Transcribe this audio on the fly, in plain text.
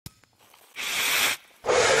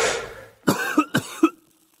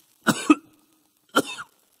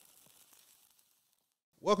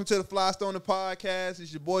Welcome to the Flystoner Podcast.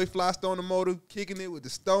 It's your boy Flystoner Motor, kicking it with the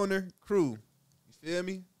Stoner crew. You feel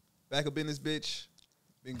me? Back up in this bitch.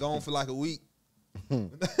 Been gone for like a week. We've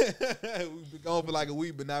been gone for like a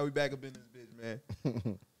week, but now we back up in this bitch,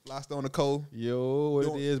 man. Flystoner Co. Yo, what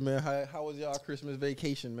it is, man? How was y'all Christmas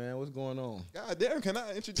vacation, man? What's going on? God damn, can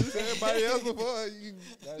I introduce everybody else before you?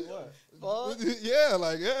 Like what?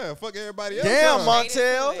 Yeah, fuck everybody else. Damn, huh?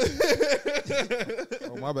 Montel.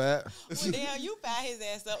 Oh, my bad. Well, damn, you fired his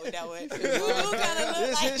ass up with that one. You do kind of look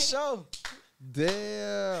It's like his show.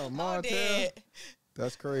 Damn, Montel. dead.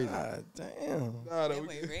 That's crazy. God damn. Nah, That we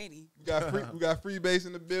way ready. got free base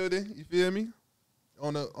in the building. You feel me?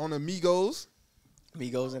 On the Migos.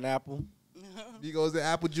 Migos and Apple. Migos and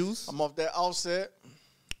apple juice. I'm off that offset.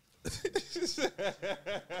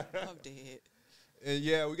 I'm dead. And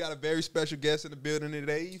yeah, we got a very special guest in the building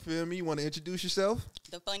today. You feel me? You want to introduce yourself?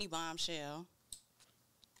 TheFunnyBombShell.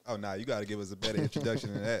 Oh, nah, you got to give us a better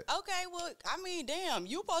introduction than that. Okay, well, I mean, damn,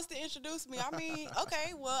 you supposed to introduce me. I mean,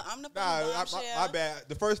 okay, well, I'm the Nah, funny bombshell. my bad.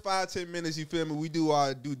 The first 5-10 minutes, you feel me? We do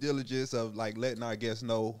our due diligence of like letting our guests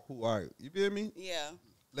know who are. You feel me? Yeah.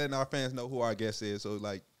 Letting our fans know who our guest is. So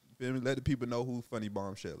like, you feel me? Let the people know who Funny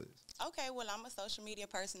Bombshell is. Okay, well, I'm a social media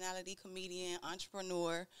personality, comedian,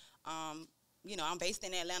 entrepreneur. You know, I'm based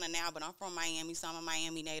in Atlanta now, but I'm from Miami, so I'm a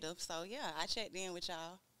Miami native. So yeah, I checked in with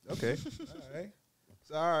y'all. Okay.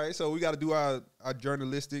 All right. So we got to do our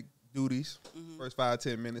journalistic duties. First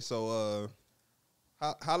 5-10 minutes. So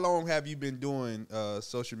how long have you been doing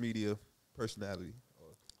social media personality or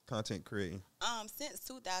content creating? Since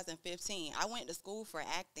 2015. I went to school for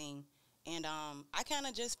acting, and I kind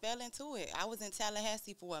of just fell into it. I was in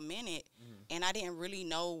Tallahassee for a minute, and I didn't really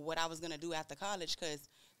know what I was going to do after college, because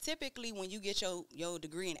typically when you get your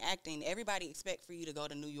degree in acting, everybody expect for you to go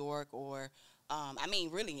to New York or I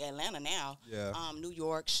mean, really, Atlanta now. Yeah. New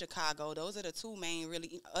York, Chicago. Those are the two main,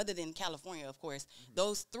 really, other than California, of course.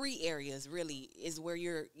 Those three areas really is where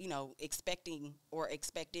you're, expecting or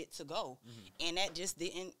expected to go. And that just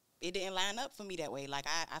didn't line up for me that way. Like,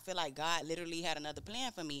 I feel like God literally had another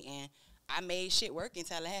plan for me. And I made shit work in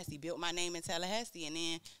Tallahassee, built my name in Tallahassee. And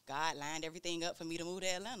then God lined everything up for me to move to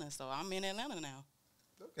Atlanta. So I'm in Atlanta now.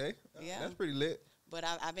 Okay. Yeah. That's pretty lit. But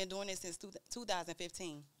I've been doing it since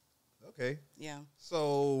 2015. Okay. Yeah.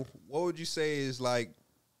 So what would you say is like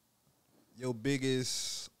your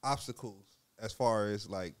biggest obstacles as far as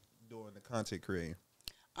like doing the content creating?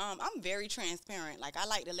 I'm very transparent. Like, I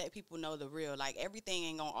like to let people know the real. Like, everything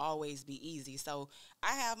ain't gonna always be easy. So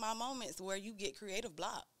I have my moments where you get creative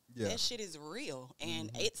block. Yeah. That shit is real. And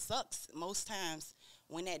it sucks most times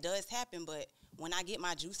when that does happen. But when I get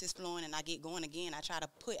my juices flowing and I get going again, I try to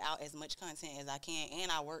put out as much content as I can.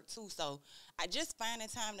 And I work too. So I just find the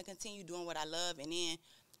time to continue doing what I love. And then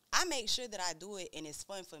I make sure that I do it and it's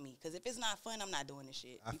fun for me. Because if it's not fun, I'm not doing this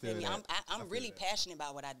shit. You feel me? I'm really passionate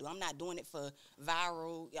about what I do. I'm not doing it for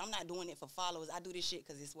viral. I'm not doing it for followers. I do this shit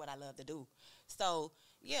because it's what I love to do. So,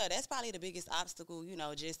 yeah, that's probably the biggest obstacle,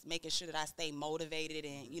 just making sure that I stay motivated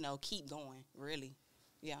and, keep going, really.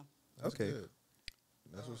 Yeah. That's Okay. good.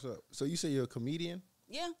 That's what's up. So you say you're a comedian?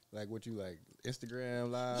 Yeah. Like what you like,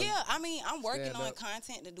 Instagram Live? Yeah, I mean, I'm working on stand-up?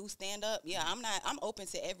 content to do stand-up. Yeah, I'm open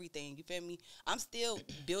to everything, you feel me? I'm still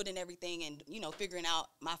building everything and, figuring out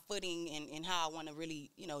my footing and how I want to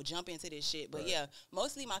really, jump into this shit. But, yeah,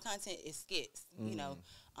 mostly my content is skits,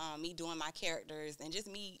 me doing my characters and just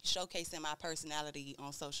me showcasing my personality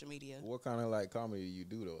on social media. What kind of like comedy you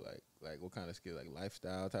do though? Like what kind of skill? Like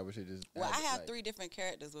lifestyle type of shit? Well, I have 3 different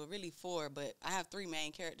characters. Well, really 4, but I have 3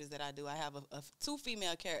 main characters that I do. I have 2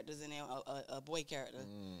 female characters and then a boy character.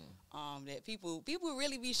 That people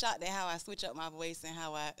really be shocked at how I switch up my voice and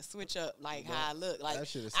how I switch up how I look. Like, that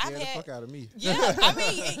shit is scared the fuck out of me. Yeah, I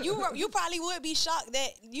mean, you probably would be shocked that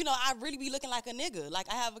I really be looking like a nigga.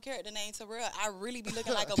 Like, I have a character named Terrell. I really be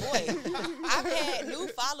looking like a boy. I've had new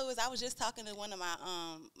followers. I was just talking to one of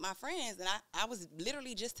my friends, and I was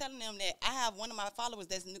literally just telling them that I have one of my followers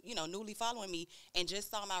that's newly following me and just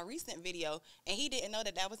saw my recent video, and he didn't know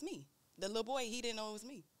that was me. The little boy, he didn't know it was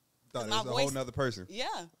me. Thought it was a whole nother person. Yeah.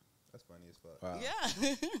 That's funny as fuck. Wow.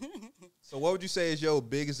 Yeah. So what would you say is your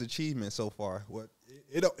biggest achievement so far? What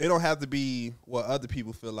it don't have to be what other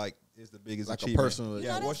people feel like is the biggest like achievement. A personal.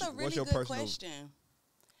 Yeah, that's what's a really your good personal question.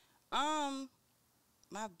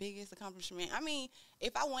 My biggest accomplishment. I mean,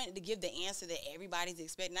 if I wanted to give the answer that everybody's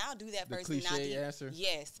expecting, I'll do that The first. And cliche answer?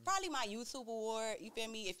 Yes. Probably my YouTube award. You feel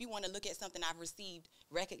me? If you want to look at something I've received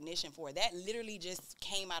recognition for, that literally just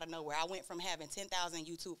came out of nowhere. I went from having 10,000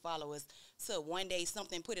 YouTube followers to one day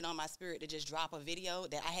something put it on my spirit to just drop a video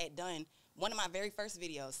that I had done one of my very first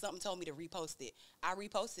videos. Something told me to repost it. I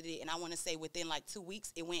reposted it, and I want to say within like 2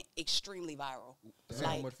 weeks, it went extremely viral. So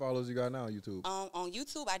how much followers you got now on YouTube? On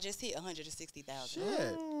YouTube, I just hit 160,000.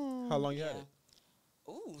 Shit. How long you had it?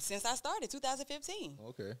 Ooh, since I started, 2015.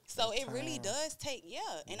 Okay. So it really does take,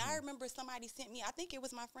 And I remember somebody sent me, I think it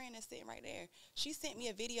was my friend that's sitting right there. She sent me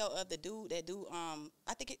a video of the dude that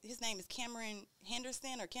I think his name is Cameron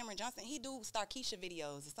Henderson or Cameron Johnson. He do Starkeisha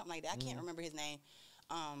videos or something like that. I can't remember his name.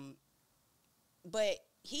 But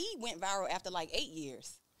he went viral after like 8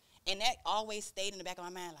 years. And that always stayed in the back of my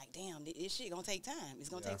mind like, damn, this shit gonna take time. It's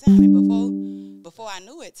gonna take time. And before I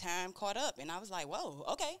knew it, time caught up. And I was like, whoa,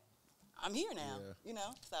 okay. I'm here now,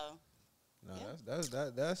 so. No,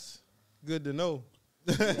 that's good to know.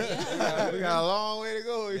 Yeah. We got a long way to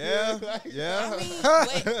go. Yeah, I mean,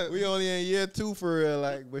 but we only in year 2 for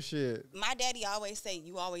real, but shit. my daddy always say,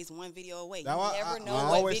 you always one video away. You Now, never know I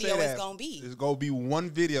what always video say it's that. going to be. It's going to be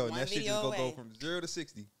one video, and One that shit video just going to go away. from 0 to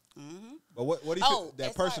 60. Mm-hmm. But what do you think that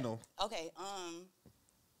as far- personal? Okay,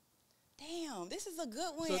 damn, this is a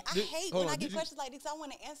good one. So I hate when I get questions like this. I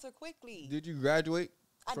want to answer quickly. Did you graduate?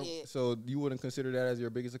 I did. So you wouldn't consider that as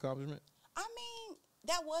your biggest accomplishment? I mean,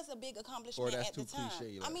 that was a big accomplishment that's at the too time.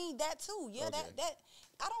 cliche, I like- mean, that too. Yeah, Okay. that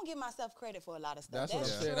I don't give myself credit for a lot of stuff. That's what I'm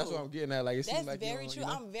saying. True. That's what I'm getting at. Like it seems That's like very true.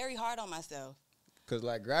 I'm very hard on myself. because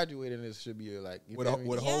like graduating this should be like With a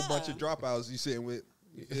whole bunch of Yeah. dropouts you sitting with.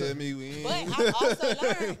 You feel me? We But ain't- I also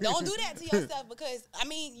learned, don't do that to yourself because, I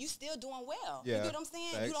mean, you still doing well. Yeah, You get what I'm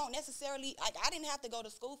saying? facts. You don't necessarily, like, I didn't have to go to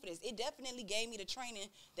school for this. It definitely gave me the training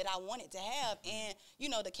that I wanted to have. And,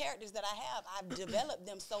 the characters that I have, I've developed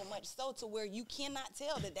them so much so to where you cannot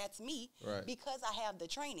tell that that's me Right. because I have the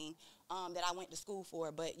training that I went to school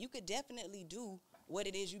for. But you could definitely do what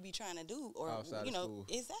it is you be trying to do. Or, Outside of school.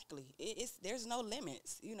 exactly. There's no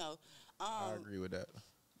limits, I agree with that.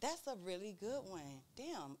 That's a really good one.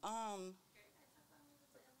 Damn.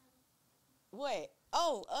 What?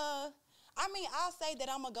 Oh, I mean, I'll say that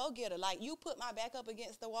I'm a go-getter. Like, you put my back up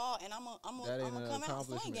against the wall, and I'm That ain't gonna an come out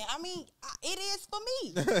accomplishment. swinging. I mean, it is for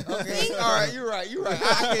me. Okay, all right, you're right.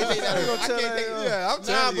 I can't take that. I can't take Yeah, I'm Nah,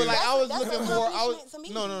 telling but you. like I was That's looking an for. accomplishment to me.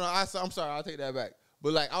 No. I'm sorry. I'll take that back.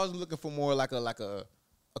 But like I was looking for more like a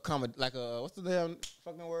what's the damn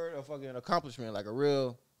fucking word? A fucking accomplishment, like a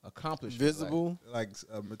real accomplishment. Visible. Like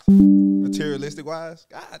materialistic wise.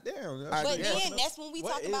 God damn. I But agree. then that's when we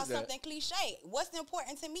What talk is about that? something cliche. What's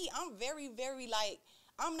important to me, I'm very, very like,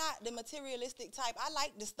 I'm not the materialistic type. I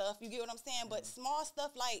like the stuff, you get what I'm saying? But small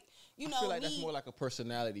stuff like, I feel like that's more like a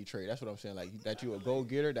personality trait. That's what I'm saying. Like that you're a go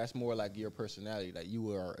getter. That's more like your personality. Like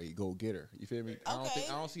you are a go getter. You feel me? Okay.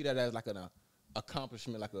 I don't see that as like an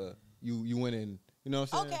accomplishment. Like you went in. You know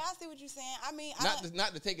what I'm saying? Okay, I see what you're saying. I mean,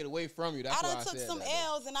 Not to take it away from you. That's I why done I took said some that,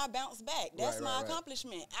 L's and I bounced back. That's Right, my right, right.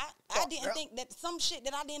 accomplishment. I didn't think that some shit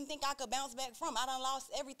that I didn't think I could bounce back from, I done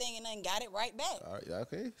lost everything and then got it right back. All right,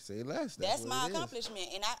 okay, say less. That's what my it is. accomplishment,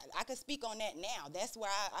 and I could speak on that now. That's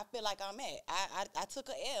where I feel like I'm at. I took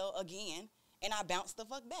a L again, and I bounced the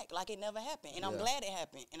fuck back like it never happened, and I'm Yeah. glad it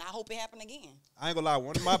happened, and I hope it happened again. I ain't gonna lie.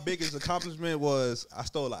 One of my biggest accomplishment was I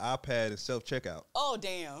stole an iPad and self checkout. Oh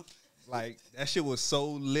damn! Like that shit was so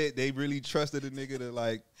lit. They really trusted a nigga to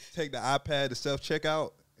like take the iPad to self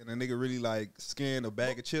checkout, and the nigga really like scanned a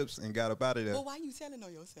bag of chips and got up out of there. Well, why you telling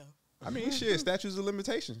on yourself? I mean, shit, statutes of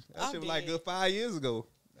limitation. That I'm shit was like dead. good 5 years ago.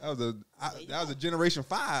 That was you a generation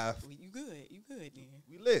 5. Well, you good then.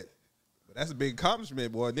 We lit. But that's a big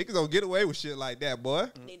accomplishment, boy. Niggas don't get away with shit like that, boy.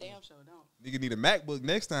 They damn sure don't. Nigga need a MacBook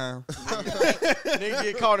next time. Nigga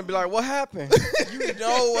get caught and be like, what happened? You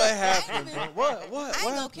know what happened, bro. What? I ain't What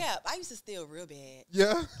gonna happened? cap. I used to steal real bad.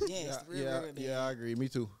 Yeah. Yes, real bad. Yeah, I agree. Me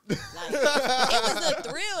too. Like, it was a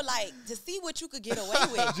thrill, like, to see what you could get away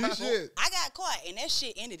with. G shit. I got caught, and that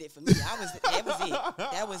shit ended it for me. That was it.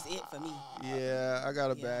 That was it for me. Yeah, I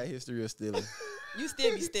got a Yeah. bad history of stealing. You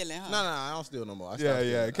still be stealing, huh? No, I don't steal no more. I stopped Yeah,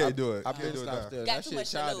 stealing. can't do it. I Can't been do it stopped now. stealing. Got That too shit much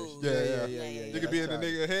to childish. lose. Yeah. Yeah. Nigga be in the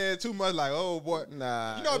nigga head too much, like, oh boy.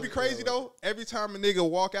 Nah. You know it'd be crazy though? Every time a nigga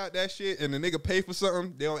walk out that shit and the nigga pay for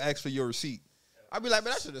something, they don't ask for your receipt. I be like,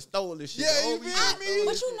 man, I should have stole this shit. Yeah, you Oh, feel me?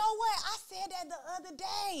 But you know what? I said that the other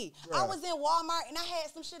day. I was in Walmart and I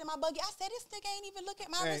had some shit in my buggy. I said, this nigga ain't even look at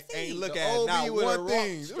my receipt. Ain't look The at OB not with a one rock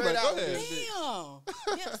thing. straight Like, out go ahead. this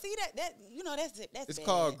Damn. Yeah, see that you know that's It's bad.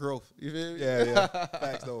 called growth. You feel me? Yeah.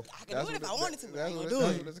 Facts though. I can do it if I wanted to, but I ain't gonna That's do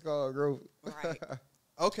what it. it's called, growth. Right.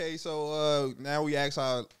 Okay, so now we ask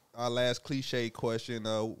our last cliche question.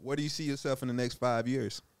 Where do you see yourself in the next 5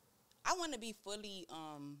 years? I want to be fully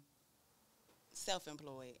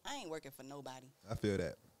self-employed. I ain't working for nobody. I feel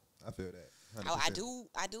that. 100%.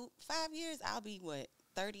 I do 5 years. I'll be what,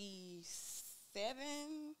 37?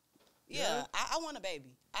 Yeah, I want a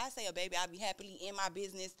baby. I say a baby, I'll be happily in my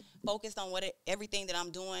business, focused on everything that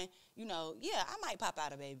I'm doing. You know, yeah, I might pop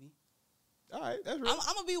out a baby. All right, that's real. I'm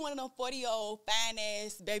going to be one of them 40-year-old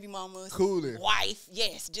fine-ass baby mamas. Coolin'. Wife,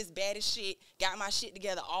 yes, just bad as shit. Got my shit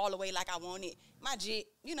together all the way like I want it. My jit,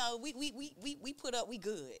 you know, we put up, we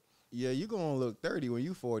good. Yeah, you gonna look 30 when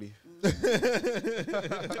you 40.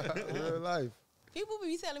 Real life. People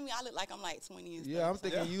be telling me I look like I'm like 20 and stuff. Yeah, I'm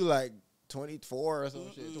thinking you like 24 or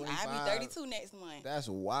some shit. 25. I'll be 32 next month. That's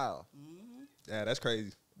wild. Yeah, that's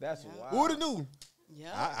crazy. That's Yeah. wild. Who would have knew?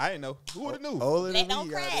 Yeah. I didn't know. Who would have knew? Older Black than don't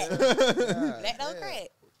me, crack. goddamn. Black don't crack.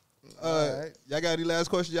 Alright. Y'all got any last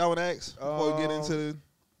questions y'all want to ask before we get into?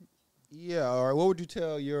 Yeah, all right. What would you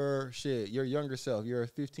tell your younger self, your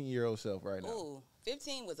 15-year-old self right now? Ooh,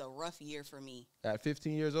 15 was a rough year for me. At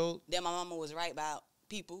 15 years old? Then my mama was right about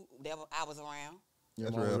people that I was around. Your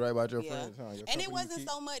That's mom was real. right about your Yeah. friends, huh? Your And it company wasn't keep?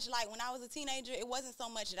 so much like when I was a teenager, it wasn't so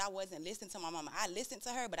much that I wasn't listening to my mama. I listened to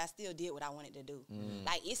her, but I still did what I wanted to do.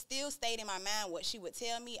 Like, it still stayed in my mind what she would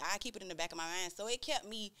tell me. I keep it in the back of my mind. So it kept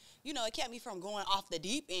me, you know, it kept me from going off the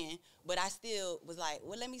deep end, but I still was like,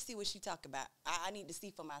 well, let me see what she talk about. I need to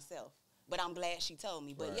see for myself. But I'm glad she told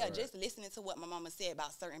me. But Right, yeah, right. just listening to what my mama said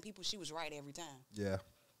about certain people, she was right every time. Yeah,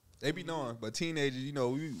 they be knowing, but teenagers, you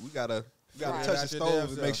know, we gotta Right. touch the Out your stove damn and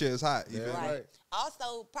self. make sure it's hot. You Yeah. feel me? Right. Right.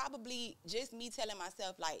 Also, probably just me telling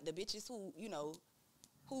myself, like, the bitches who, you know,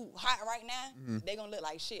 who hot right now, they gonna look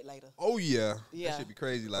like shit later. Oh yeah, Yeah. that should be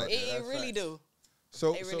crazy. Like, It that's really facts. do.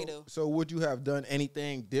 So, They really do. So would you have done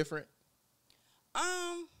anything different?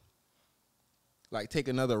 Like take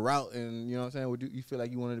another route, and you know what I'm saying? Would you feel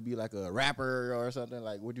like you wanted to be like a rapper or something?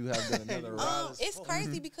 Like, would you have done another route? It's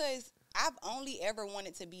crazy because I've only ever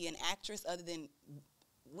wanted to be an actress other than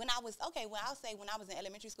when I was, I'll say when I was in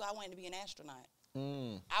elementary school, I wanted to be an astronaut.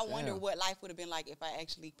 I wonder what life would have been like if I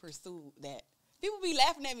actually pursued that. People be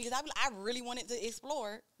laughing at me because I really wanted to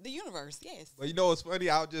explore the universe, yes. but you know what's funny?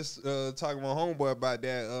 I was just talking to my homeboy about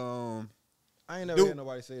that. I ain't never Dude. heard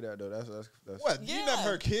nobody say that though. That's What? You Yeah. never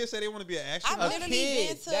heard kids say they want to be an I've astronaut? literally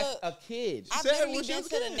been to That's a kid. I've said literally when she been was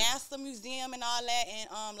to a the kid. NASA Museum and all that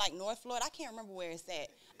in like North Florida. I can't remember where it's at.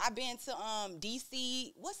 I've been to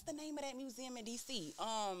DC. What's the name of that museum in DC?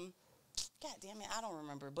 God damn it, I don't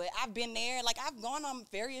remember. But I've been there. Like, I've gone on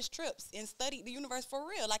various trips and studied the universe for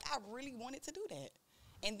real. Like, I really wanted to do that.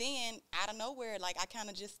 And then out of nowhere, like, I kind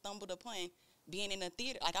of just stumbled upon being in a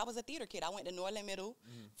theater. Like, I was a theater kid. I went to Norland Middle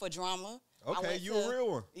for drama. I Okay, went you a real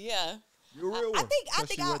one. Yeah. You a real I one. think So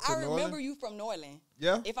she went to I remember Norland? you from Norland.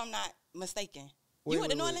 Yeah. If I'm not mistaken. Wait, You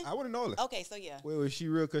went to wait, wait. Norland? I wouldn't know it. Okay, so yeah. Wait, was she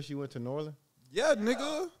real because she went to Norland? Yeah,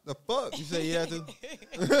 nigga. The fuck? You say yeah too?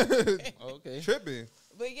 Okay. Tripping.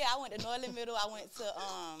 But yeah, I went to Norland Middle. I went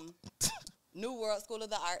to New World School of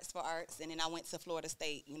the Arts for arts, and then I went to Florida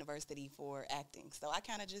State University for acting. So I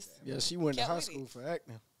kind of just Yeah, she went to Kept high with school it. for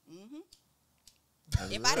acting.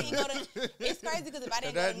 if I didn't go to, it's crazy because if I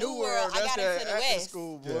didn't go That to New New World, I that's got that into the acting West.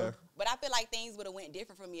 school, boy. Yeah. But I feel like things would have went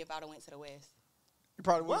different for me if I'd have went to the West. You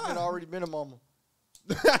probably would have Why? already been a mama.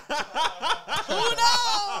 Who knows?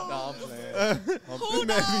 No, I'm playing. Who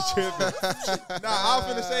knows? Nah, I was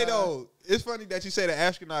finna say though, it's funny that you say the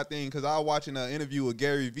astronaut thing because I was watching an interview with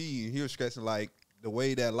Gary Vee and he was stressing like the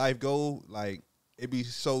way that life go, like it be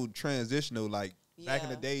so transitional. Like back in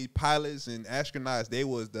the Yeah. day, pilots and astronauts, they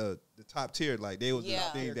was the top tier. Like they was Yeah.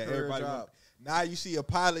 the thing Their that career everybody. job. Want. Now you see a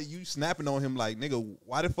pilot, you snapping on him like, nigga,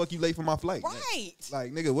 why the fuck you late for my flight? Right.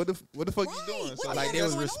 Like, nigga, what the fuck Right. you doing? What So the like hell they is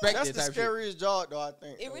was going on? respected That's the type shit. scariest job, though, I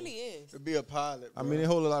think. It though, really is. to be a pilot. I Bro. mean, they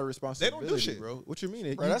hold a lot of responsibility. They don't do shit. bro. What you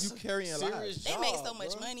mean? Bro, that's you a carrying serious lives. They make so job,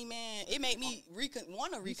 much bro. money, man. It made me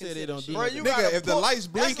want to You reconsider. said they don't do shit. Bro, that. you Nigga, gotta if the pull- lights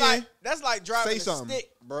blinking, that's like driving say a something.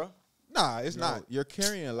 stick, bro. nah, it's No, not. You're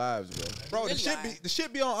carrying lives, bro. Bro, Really the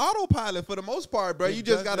shit be on autopilot for the most part, bro. It You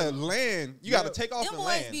just gotta doesn't. land. You Yeah. gotta take off Them and boys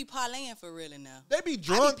land. be parlaying for real now. They be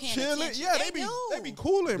drunk, paying chilling. attention. Yeah, They they be do.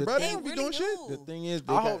 cooling, The bro. They thing- don't be They doing really shit. do. The thing is,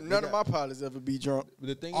 I hope none of my pilots ever be drunk.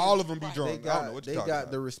 The thing All is, of them be Right. drunk. They I don't know got what they you got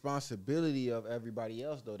talking the about. responsibility of everybody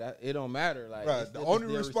else though. That it don't matter. Like Right. it's The just only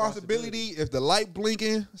their responsibility, if the light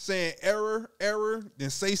blinking saying error, then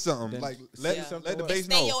say something. Then Like say Yeah. let the what? base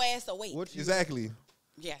Stay know. your ass awake. What you, Exactly.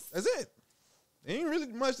 Yes. That's it. Ain't really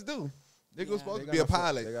much to do. Nigga was Yeah. supposed they to be a gotta fly-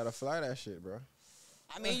 pilot. They gotta fly that shit, bro.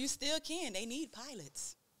 I mean, you still can. They need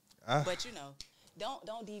pilots. Ah. But you know,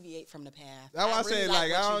 don't deviate from the path. That's why I really say,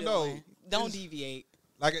 like, what I you don't know. doing. Don't It's- deviate.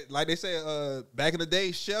 Like they say, back in the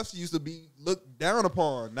day, chefs used to be looked down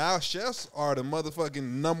upon. Now chefs are the motherfucking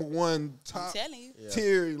number one I'm top telling you. Yeah.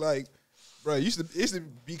 tier. Like, bro, it used to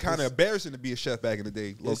be kind of embarrassing to be a chef back in the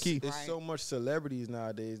day, low key. It's Right. so much celebrities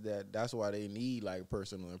nowadays that's why they need like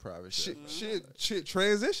personal and private shit. Shit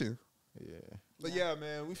transition. Yeah. But yeah,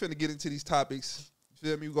 man, we finna get into these topics. You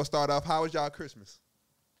Feel me? We gonna start off. How was y'all Christmas?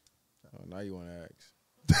 Oh, now you want to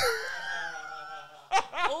ask.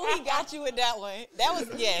 Oh, he got you with that one. That was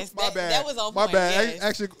My bad. That was on My point. bad.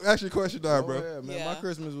 Yes. Ask your question, dog, bro. Yeah, man. Yeah. My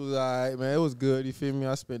Christmas was alright, man. It was good. You feel me?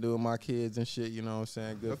 I spent it with my kids and shit. You know what I'm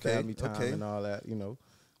saying? Good Okay, family time okay. and all that. You know.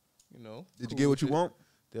 Did you cool get what you shit. want?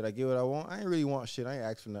 Did I get what I want? I ain't really want shit. I ain't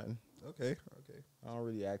asked for nothing. Okay. I don't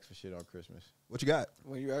really ask for shit on Christmas. What you got?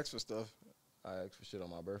 When you ask for stuff. I ask for shit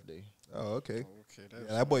on my birthday. Oh, okay. Okay, that's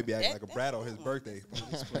Yeah, that boy be acting That- like a brat on his that's birthday.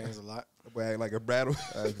 explains a lot. That boy act like a brat on.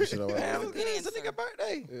 I ask for shit on my That birthday. was a good It's a answer. nigga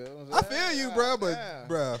birthday. You know what I I'm feel saying? you, bro, but Yeah.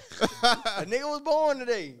 bro, A nigga was born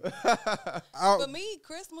today. For me,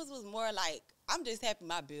 Christmas was more like I'm just happy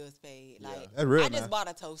my bills paid. Yeah. Like That's real, I just man. bought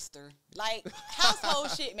a toaster. Like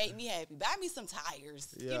household shit make me happy. Buy me some tires.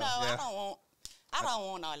 Yeah. You know, Yeah. I don't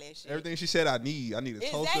want all that shit. everything she said I need. I need a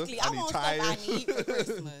toaster. Exactly. I I need want tires. stuff I need for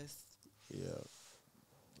Christmas. Yeah.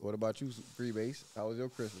 What about you, Freebase? How was your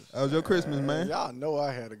Christmas? That was your Christmas, man. Y'all know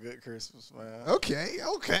I had a good Christmas, man. Okay,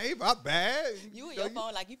 my bad. You and know, your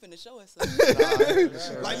phone like you finna show us something.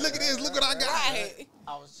 Like, look at this, look what I got. Right.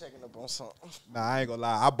 I was checking up on something. Nah, I ain't gonna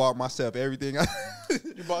lie. I bought myself everything.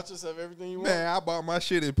 You bought yourself everything you want? Man, I bought my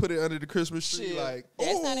shit and put it under the Christmas tree. Shit. Like,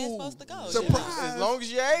 That's how that's ooh, supposed to go. Surprise. As long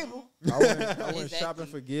as you're able. I went Exactly. shopping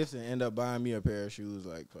for gifts and end up buying me a pair of shoes.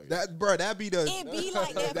 Like, fuck it. That, bro, that be the It be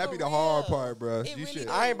like that. that be for the hard real. part, bro. It You really should.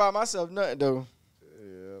 do. I ain't buy myself nothing, though.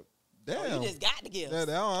 Yeah. Damn. You just got the gifts.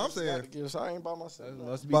 That's all I'm Got the saying. gifts. I ain't buy myself That nothing.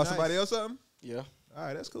 must be Bought nice. somebody else something? Yeah. All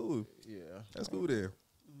right, that's cool. Yeah. That's cool then.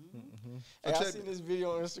 Hey, I check- seen this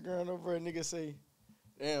video on Instagram over a nigga say,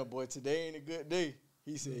 damn, boy, today ain't a good day.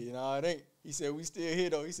 He said, you know, it ain't. He said, we still here,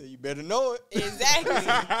 though. He said, you better know it. Exactly.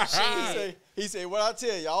 Shit. He said, what I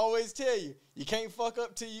tell you, I always tell you, you can't fuck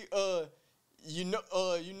up till you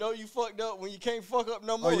know you fucked up when you can't fuck up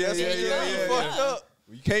no more. yeah, That's yeah, when you know yeah, you yeah, fucked yeah. up.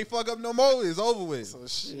 You can't fuck up no more. It's over with. So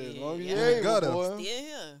shit, as Shit, long as yeah. you're able, Gutter. boy. Still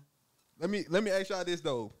here. Let me ask y'all this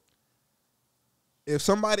though. If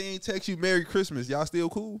somebody ain't text you Merry Christmas, y'all still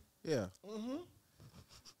cool? Yeah. Mm-hmm.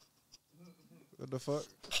 What the fuck?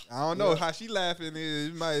 I don't know how she laughing.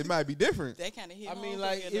 It might be different. That kind of hit I home mean, for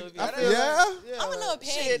like, me a little if, bit. I feel Yeah? like, I'm a little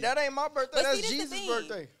petty. Shit, that ain't my birthday. But That's see, this the Jesus' thing.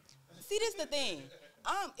 birthday. See, this the thing.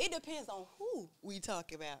 It depends on who we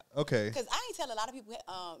talk about. Okay. Because I ain't tell a lot of people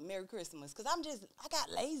Merry Christmas. Because I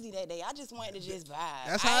got lazy that day. I just wanted to just vibe.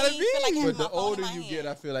 That's I how it ain't feel like be. having But the my phone in older my you get, I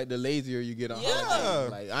hand. feel like the lazier you get on Yeah.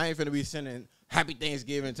 holidays. Like, I ain't finna be sending Happy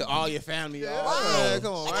Thanksgiving to all your family. Yeah. Right.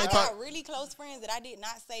 Come on. Like, I I ain't got talk. really close friends that I did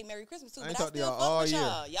not say Merry Christmas to, I ain't but I talk to still y'all fuck all with year.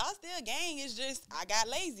 y'all. Y'all still gang. It's just I got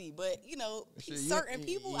lazy. But, Shit, certain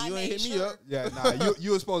people I you ain't made hit me sure. up. Yeah, nah,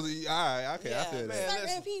 you were supposed to. All right, okay, I Yeah, feel that. Man, certain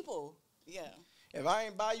listen. people. Yeah. If I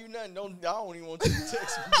ain't buy you nothing, I don't even want you to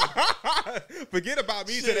text me. Forget about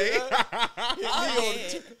me Shit, today. I'm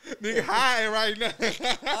dead. Nigga high right now.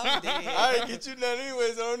 I'm dead. I ain't get you nothing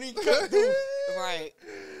anyways. I don't need to cut through. Right.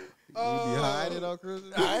 You be hiding on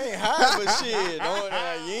Christmas? I ain't high, but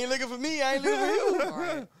shit. You ain't looking for me. I ain't looking for you.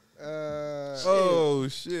 Right. Oh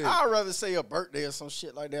shit. I'd rather say a birthday or some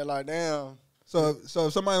shit like that. Like, damn. So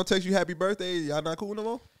if somebody don't text you happy birthday, y'all not cool no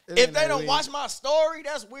more? If they don't watch my story,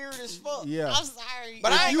 that's weird as fuck. Yeah. I'm sorry.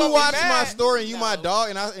 But If I ain't you gonna be watch mad. my story and you my No. dog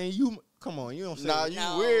and you come on, you don't say Nah, that. you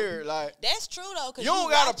No. weird. Like, That's true though. Cause you don't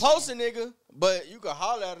gotta watching. post a nigga, but you can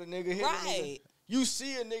holler at a nigga. Hit a nigga. Right. You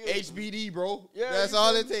see a nigga. HBD, bro. Yeah, That's you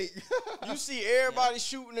all feel it me? take. You see everybody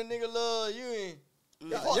shooting a nigga love. You ain't.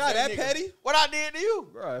 Fuck Y'all that nigga. petty? What I did to you?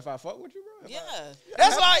 Bro, if I fuck with you, bro. Yeah.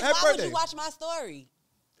 That's like. happy Why would birthday. you watch my story?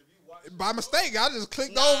 By mistake, I just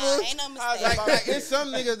clicked Nah, over. ain't no How's mistake. that Like it's some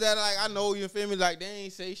niggas that like I know, you feel me, like they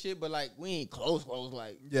ain't say shit, but like we ain't close.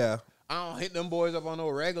 Like Yeah. I don't hit them boys up on no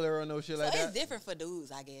regular or no shit So like it's that. different for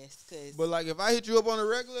dudes, I guess. Cause But like if I hit you up on a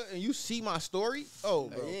regular and you see my story, oh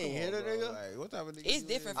bro, you ain't come hit on, a bro. nigga? Like what type of nigga? it's you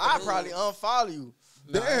different is? for I dudes. probably unfollow you.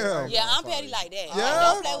 Damn. Yeah, I'm petty like that. Yeah? Like,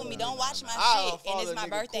 don't play with me. Don't watch my I'll shit. And it's unfollow my nigga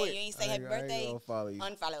birthday. quick. You ain't say I happy ain't birthday. gonna follow you.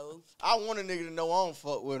 Unfollow. I want a nigga to know I don't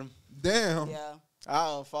fuck with him. Damn. Yeah. I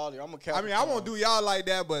unfollow you. I'm a I mean, I Capricorn. won't do y'all like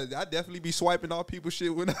that, but I definitely be swiping off people's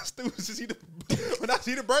shit when I see the when I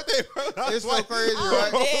see the birthday. I It's so swipe. crazy, Oh,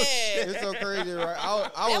 right? dead. It's so crazy, right? I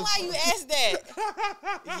That's was why you asked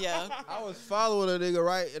that. Yeah. I was following a nigga,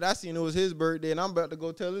 right? And I seen it was his birthday, and I'm about to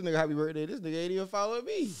go tell this nigga happy birthday. This nigga ain't even following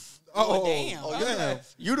me. Oh, damn. Oh, damn.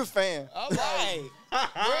 You the fan. I'm like, Right.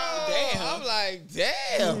 bro, Damn. I'm like,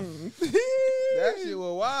 damn. That shit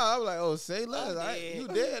was wild. I'm like, oh, say less. dead. You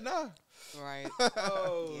dead now. Right.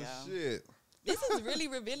 Oh Yeah. shit. This is really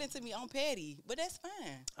revealing to me on petty, but that's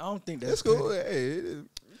fine. I don't think That's cool. Hey, you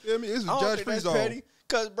feel me? It's a I don't judge think free that's zone. petty.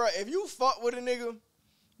 Cause, bro, if you fuck with a nigga,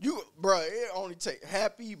 it only take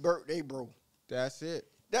happy birthday, bro. That's it.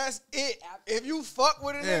 That's it. If you fuck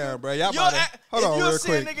with a nigga, Yeah, bro, y'all you'll about to- hold if on you'll real see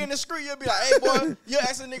quick. a nigga in the street, you'll be like, hey, boy, you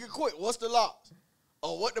ask a nigga quick, what's the locks?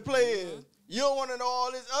 Or what the play is. You don't want to know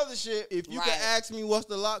all this other shit. If you Right. can ask me what's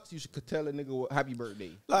the locks, you should tell a nigga happy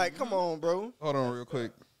birthday. Like, come on, bro. Hold on real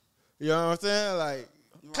quick. You know what I'm saying? Like,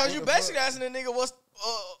 Because you basically asking a nigga what's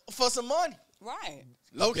for some money. Right.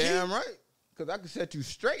 Low key. damn right. Because I can set you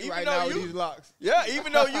straight Even right though now with you- these locks. Yeah,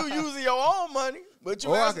 even though you using your own money, but you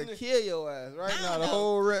Or I asking could the kill your ass right I now. don't The know.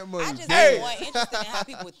 whole rent money. I just Hey. am more interested in how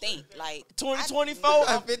people think. Like 2024.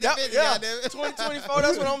 50-50, Yeah, goddamn it. 2024,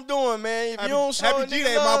 that's what I'm doing, man. If Happy- you don't show happy a nigga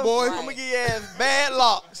G-Day, my love, boy. I'm going to give your ass bad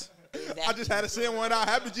locks. I just had to send one out.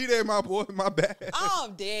 Happy G-Day, my boy. My bad.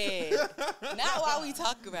 I'm dead. Not while we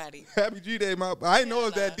talk about it. Happy G-Day, my boy. I didn't know it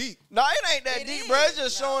was that deep. No, it ain't that It deep, is. bro. It's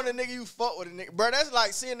just No. showing a nigga you fuck with a nigga. Bro, that's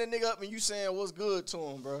like seeing a nigga up and you saying what's good to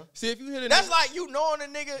him, bro. See, if you hit a That's nigga, like you knowing a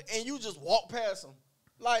nigga and you just walk past him.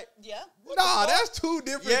 Like, Yeah. what the Nah, fuck? that's two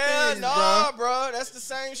different Yeah, things, nah, bro. bro. That's the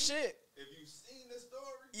same shit. If you seen the story,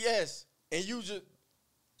 Yes. And you just,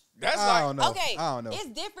 that's I like, don't know. Okay, I don't know. it's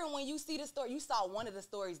different when you see the story. You saw one of the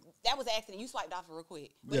stories. That was an accident. You swiped off it real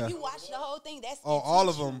quick. But Yeah. if you watch the whole thing, that's Oh, all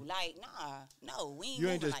of intentional. them. Like, nah, no, we ain't you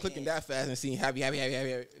ain't moving just like clicking that. that fast and seeing happy.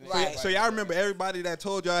 Right. So y'all remember everybody that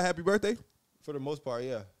told y'all happy birthday? For the most part,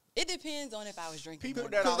 yeah. It depends on if I was drinking. People or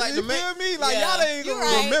that not. are like you the feel main- me? Like Yeah. y'all ain't You gonna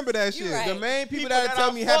right. remember that You shit. right. The main people People that that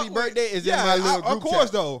tell I me fuck happy with. birthday is in Yeah, my little group of course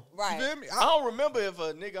chat. though. Right. You feel me? I don't remember if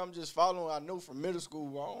a nigga I'm just following, I know from middle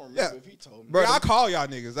school, I don't remember Yeah. if he told me. Bro, I call y'all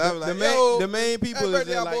niggas. I was like, the main people is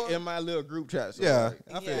birthday, in, like, boy. in my little group chat. So Yeah, like,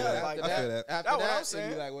 I feel Yeah. that. Like I feel that. after That's what that, I'm it'd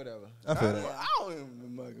saying. be like whatever. I feel that. I don't even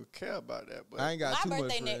remember care about that, but I ain't got too My much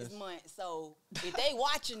birthday friends. next month, so if they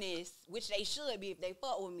watching this, which they should be if they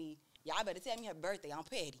fuck with me, y'all better tell me happy birthday. I'm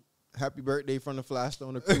petty. Happy birthday from the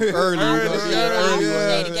Flystoner crew. Early.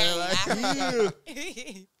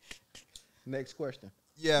 Next question.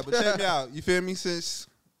 Yeah, but check me out. You feel me? Since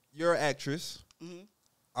you're an actress, Mhm.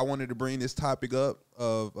 I wanted to bring this topic up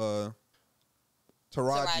of Taraji.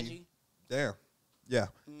 Taraji. Damn. Yeah.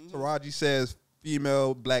 Mhm. Taraji says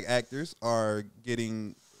female black actors are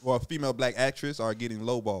getting, well, female black actresses are getting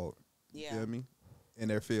lowballed. You Yeah. feel me? In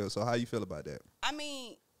their field. So how you feel about that? I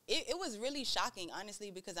mean, it was really shocking,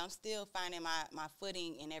 honestly, because I'm still finding my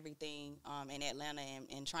footing and everything in Atlanta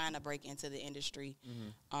and trying to break into the industry.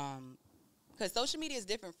 Because social media is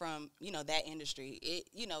different from, that industry.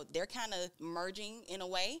 They're kind of merging in a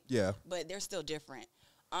way, Yeah. but they're still different.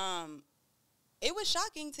 It was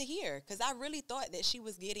shocking to hear because I really thought that she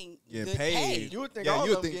was getting Getting good paid. pay. you would think Yeah, all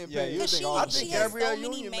you of would them think- getting yeah, paid. you would Because think all of she them. has Gabrielle so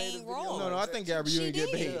many Union made a main video. roles. No, I think Gabrielle She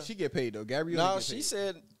get paid. did. She get paid though. Gabrielle. No, get she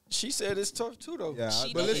paid. said it's tough too though. Yeah.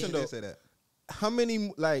 She but did. listen She though. did Say that. How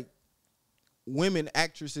many like women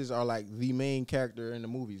actresses are like the main character in the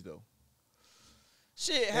movies though?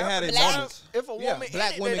 Shit, had it Black- balanced. if a woman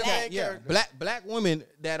black in it, women. they the main Yeah, character. black women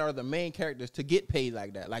that are the main characters to get paid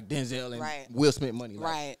like that, like Denzel and Right. Will Smith money.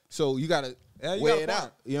 Like, Right. So you gotta Yeah, you weigh got a it point.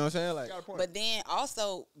 out. You know what I'm saying? Like, Got a point. But then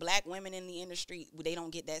also black women in the industry, they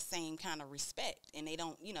don't get that same kind of respect, and they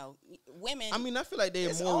don't, women. I mean, I feel like they're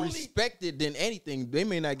It's more only- respected than anything. They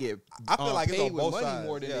may not get. I feel like it's paid on with both money sides,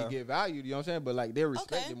 more than yeah. they get valued. You know what I'm saying? But like they're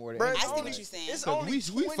respected more than. Bruh, I it's see anything. what only- you're saying. It's 'Cause only we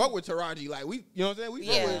 20 fuck with Taraji, like we, you know what I'm saying? We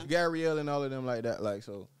fuck Yeah. with Gabrielle and all of them like that, like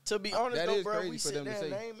so. To be honest That though, is bro, crazy we for sit them to there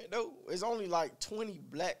and say. name it though. It's only like 20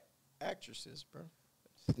 black actresses, bro.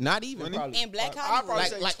 Not even 20? probably. in black I'll Hollywood,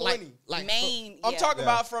 probably say 20. main. I'm yeah. talking Yeah.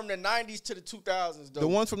 about from the 90s to the 2000s though. the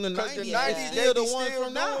ones from the 'Cause 90s. the Yeah. 90s, Still they the be ones still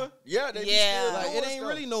from now. doing- Yeah, they be Yeah. still Like doing it ain't stuff.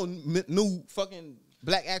 really no new fucking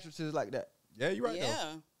black actresses like that. Yeah, you're right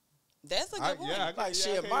Yeah, that's a good point. yeah, Like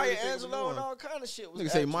shit, Maya Angelou and all kind of shit was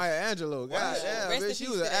Nigga say actresses. Maya Angelou. God Yeah. damn, Rest in bitch, she peace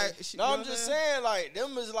was an to act. them. she- No, you know I'm what just saying? saying, like,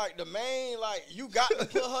 them is like the main, like, you got to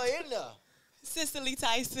put her in there. Cicely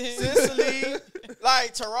Tyson, Cicely,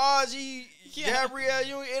 like, Taraji, Yeah.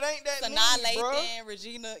 Gabrielle, it ain't that Sanaa many, bro. Lathan,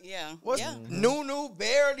 Regina, What's yeah, Nunu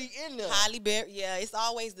barely in there. Holly Berry, yeah, it's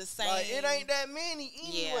always the same. Like, it ain't that many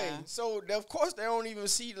anyway. Yeah. So, of course, they don't even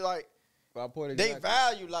see, like, Well, I put it they exactly.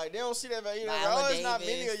 value, like, they don't see that value. Like, Viola oh, it's not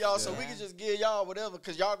Davis. many of y'all, so we Yeah. can just give y'all whatever,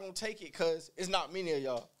 because y'all gonna take it, because it's not many of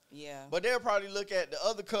y'all. Yeah, But they'll probably look at the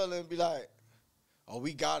other color and be like, oh,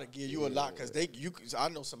 we gotta give you a lot, because I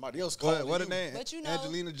know somebody else calling What you. a name? But you know-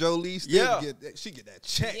 Angelina Jolie still Yeah. get that, she get that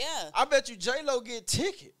check. yeah, I bet you J-Lo get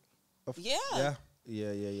ticket. yeah.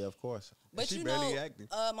 Yeah. Of course. But She you barely know, acting.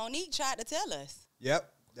 Monique tried to tell us. Yep.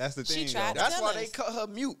 That's the She thing. tried though. to That's tell why us. they cut her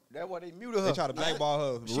mute. That's why they muted her. They try to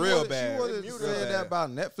blackball her She real wasn't- bad. She wasn't Real saying bad. that about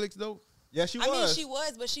Netflix though. Yeah, she was. I mean, she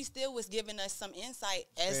was, but she still was giving us some insight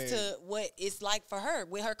as Hey. to what it's like for her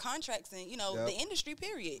with her contracts and Yep. the industry.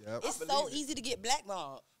 Period. Yep. It's I so believe it. easy to get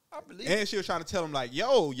blackballed. I believe And she was trying to tell him like,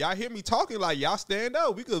 "Yo, y'all hear me talking? Like, y'all stand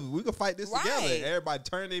up. We could fight this Right. together." Everybody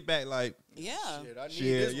turned their back like, Yeah. Shit, I need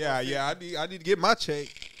 "Shit, this yeah. I need to get my check."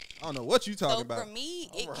 I don't know what you talking So about. for me,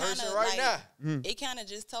 I'm it kind rehearsing of right like now. it kind of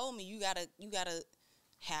just told me you gotta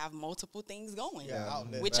have multiple things going, Yeah,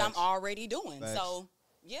 outlet. which Facts. I'm already doing. Facts. So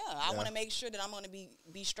yeah, I Yeah. want to make sure that I'm gonna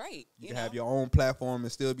be straight. You You can know? have your own platform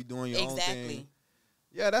and still be doing your own Exactly. thing.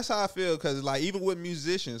 Yeah, that's how I feel. Cause like even with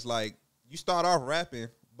musicians, like you start off rapping,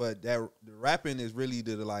 but the rapping is really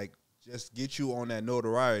to like just get you on that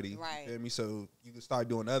notoriety. Right. You feel me? So you can start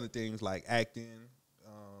doing other things like acting,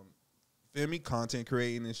 feel me? Content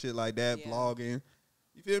creating and shit like that, Yeah. blogging.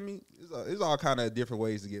 You feel me? It's all kind of different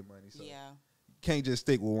ways to get money. So Yeah. you can't just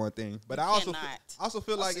stick with one thing. But You I also cannot.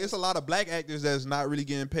 feel like it's a lot of black actors that's not really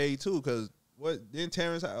getting paid too. Cause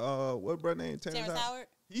Terrence what brother name? Terrence Howard.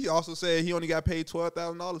 He also said he only got paid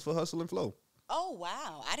 $12,000 for Hustle and Flow. Oh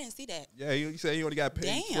wow, I didn't see that. Yeah, he said he only got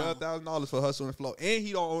paid Damn. $12,000 for Hustle and Flow, and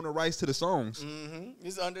he don't own the rights to the songs. Mm-hmm.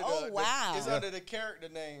 It's under Oh, wow. It's under the character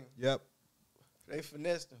name. Yep, They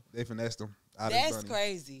finessed him. they finessed him. Out of That's money.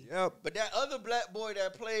 crazy. Yep. But that other black boy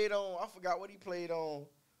that played on, I forgot what he played on,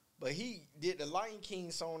 but he did the Lion King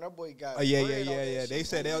song. That boy got Oh yeah. bread on that They shit.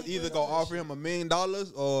 said they'll He either put go on that offer shit. him $1 million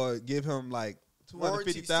or give him like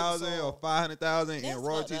Royalties to the $250,000 or song. $500,000 That's in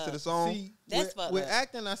royalties fucked to the up. song. See, That's with, fucked with up.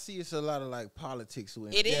 acting, I see it's a lot of like politics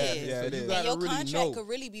with It it. is. Yeah, it you is. gotta And your really contract know. could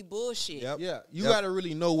really be bullshit. Yep. Yeah, you Yep. got to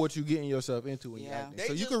really know what you're getting yourself into when you're Yeah. acting. They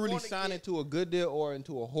So you just can really wanna sign get- into a good deal or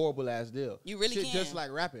into a horrible ass deal. You really Shit can. just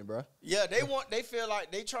like rapping, bro. Yeah, they feel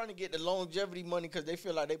like they trying to get the longevity money because they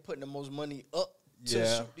feel like they putting the most money up to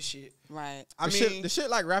Yeah. shoot the shit. Right. I The mean, shit, the shit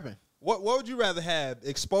like rapping. what would you rather have,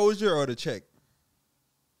 exposure or the check?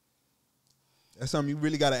 That's something you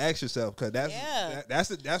really got to ask yourself, because that's Yeah. that's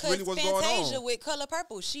really what's going Fantasia on. with Color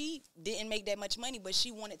Purple, she didn't make that much money, but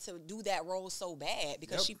she wanted to do that role so bad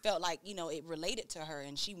because Yep. she felt like, it related to her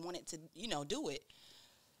and she wanted to, do it.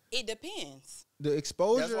 It depends. The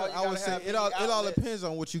exposure, why you I would gotta say, have it all many outlets. depends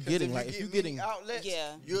on what you're 'Cause getting. if Like you if get you're many getting, outlets,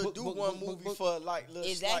 Yeah. you'll Book, do book, one book, movie book. for like little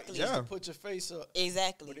Exactly. slight just Yeah. to put your face up.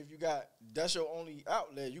 Exactly. But if you got that's your only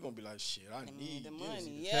outlet, you're gonna be like, shit, I need the this.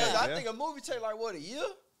 money, 'Cause yeah. I think a movie take like what, a year?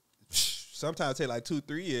 Sometimes it take like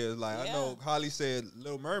 2-3 years. Like I Yeah. know Holly said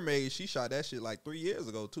Little Mermaid, she shot that shit like 3 years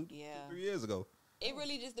ago, 2-3 Yeah. years ago. It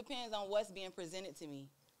really just depends on what's being presented to me.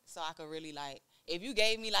 So I could really if you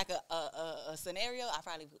gave me like a scenario, I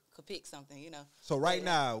probably could pick something, So right Yeah.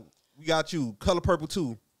 now we got you Color Purple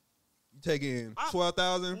 2. You taking I'm-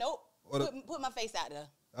 12,000? Nope. Or the- Put my face out there.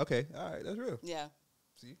 Okay, all right, that's real. Yeah.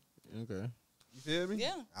 See, okay. you feel me?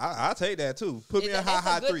 Yeah. I'll take that too. Put me in That's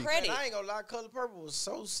high a good 3. credit. And I ain't gonna lie, Color Purple was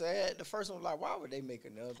so sad. The first one was like, why would they make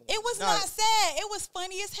another one? It was Nah. not sad. It was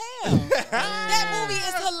funny as hell. That movie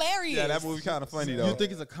is hilarious. Yeah, that movie kind of funny though. You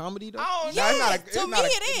think it's a comedy though? I don't Yeah, know. it's not a- to it's me not a-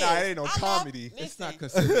 it is. nah, it ain't no I love- comedy. It's not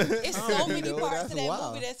listen, considered. It's so comedy, many though. parts That's of that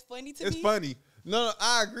wild. movie that's funny to It's me. funny. No,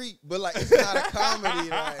 I agree, but like it's not a comedy.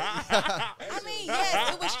 Like, I mean,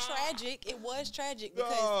 yes, it was tragic. It was tragic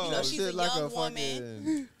because No, she's shit a like young a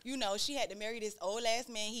woman. fucking- She had to marry this old ass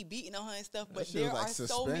man. He beating on her and stuff. But shit there was like are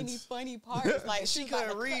so many suspense. funny parts. Like She she got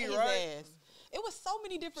to couldn't cut read, his right? ass. It was so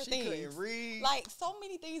many different She couldn't things. read. Like so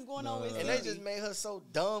many things going on with And this they just movie. made her so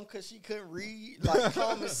dumb because she couldn't read, like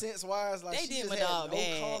common sense wise. Like They she did just my had dog no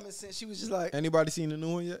bad. common sense. She was just like, Anybody seen the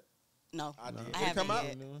new one yet? No, I did. I Did it haven't come out?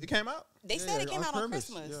 yet. It came out? They Yeah, said it came on out on premise,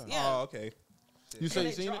 Christmas. yeah. Yeah. Oh, okay. You say and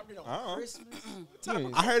you they seen it? dropped it on Uh-uh. Christmas.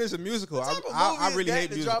 I heard it's a musical. What type of I movie is really that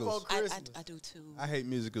hate to drop musicals. on Christmas? I do too. I hate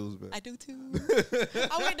musicals, but I do too.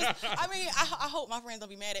 I hope my friends don't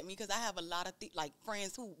be mad at me because I have a lot of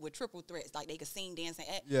friends who with triple threats, like they can sing, dance, and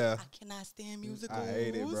act. Yeah. I cannot stand musicals. I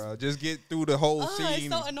hate it, bro. Just get through the whole It's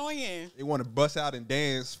scene. so annoying. They want to bust out and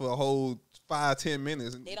dance for a whole 5-10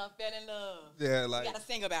 minutes. They done fell in love. Yeah, We like gotta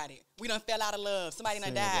sing about it. We done fell out of love. Somebody done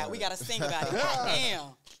Sing died. about We it. gotta sing about it. God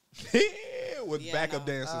damn. with Yeah, backup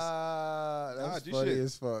no. dancers. That's G funny shit.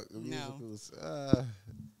 as fuck. No. Musicals.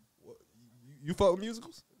 You fuck with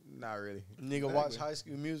musicals? Not really. Nigga watch High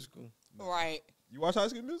School Musical. Right. You watch High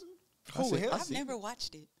School Musical? Who, him? I've never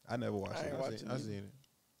watched it. I never watched I it. ain't watched I seen it.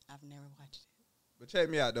 I've never watched it. But check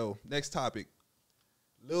me out though. Next topic.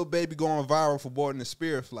 Lil Baby going viral for boarding the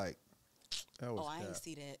Spirit flight. That was Oh, I cap. ain't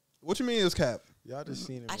see that. What you mean it's cap? Y'all just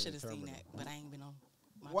seen it. I in should the have seen terminal. that, but I ain't been on.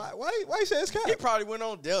 my Why you say it's cap? He probably went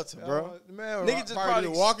on Delta, bro. The man, Nigga just probably probably-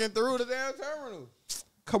 walking through the damn terminal.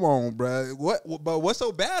 Come on, bro. But what's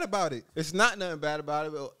so bad about it? It's not nothing bad about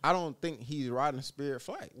it, but I don't think he's riding a Spirit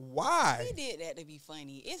flight. Why? He did that to be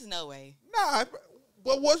funny. It's no way. Nah,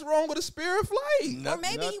 but what's wrong with a Spirit flight? Or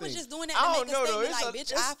maybe he was nothing. just doing that I to don't make a know, though. statement It's like, a- bitch,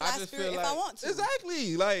 I it's- fly I just Spirit feel if I like- want to.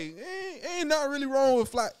 Exactly. Like, ain't nothing really wrong with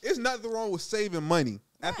flight. It's nothing wrong with saving money.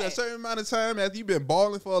 After a Right. certain amount of time, after you've been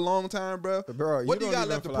balling for a long time, bro, Bro, what do you don't got even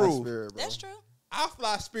left to fly prove? Spirit, bro. That's true. I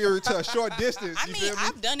fly Spirit to a short distance. I you mean, feel me?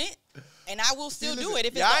 I've done it, and I will still do listen, it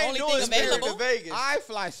if it's Yeah, I the ain't only doing thing Spirit available. to Vegas. I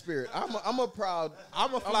fly Spirit. I'm a proud.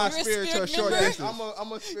 I'm a fly You're a Spirit to a Spirit short member? distance.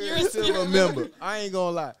 I'm a Spirit You're a Silver Spirit member. I ain't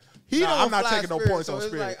gonna lie. He Nah, don't I'm not fly taking no Spirit, points so on it's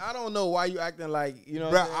Spirit. Like, I don't know why you acting like, you know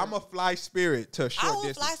Bro, what I'm saying? I'm a fly Spirit to a I short will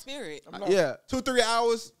distance. fly Spirit. Yeah. 2-3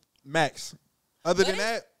 hours max. Other than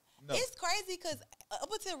that, no. It's crazy because up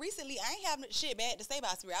until recently, I ain't having shit bad to say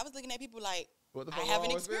about Spirit. I was looking at people like, What the I fuck haven't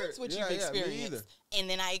wrong with experienced what Spirit? you've Yeah, me experienced. either. And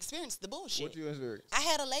then I experienced the bullshit. What you experienced? I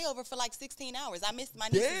had a layover for like 16 hours. I missed my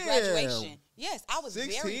niece's Damn. graduation. Yes, I was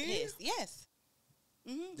 16? very pissed. Yes.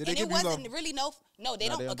 Did they And give it you wasn't some- really no, they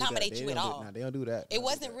Nah, don't do that. accommodate They you at don't do- all. Nah, they don't do that. They It don't do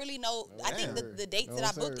wasn't that. really no, I think the dates No, that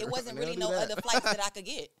I booked, sir. it wasn't They really don't no do that. other flights that I could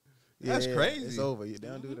get. That's crazy. It's over. They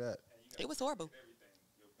don't do that. It was horrible.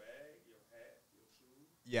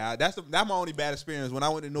 Yeah, that's my only bad experience. When I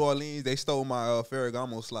went to New Orleans, they stole my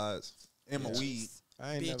Ferragamo slides and my weed.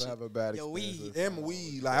 I ain't Bitch, never have a bad your experience. weed. with And my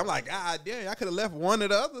weed. Like I'm like, God damn, I could have left one or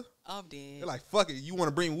the other. I'm dead. They're like, fuck it, you want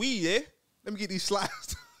to bring weed, yeah? Let me get these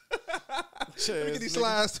slides. Let me get these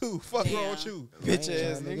slides too. Fuck wrong with you. Bitch I ain't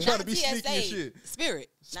ass trying to nigga. get- Trying to Not be sneaky and TSA, shit. Spirit.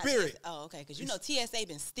 Not Spirit. TSA. Oh, okay. Because you know TSA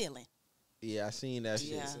been stealing. Yeah, I seen that shit.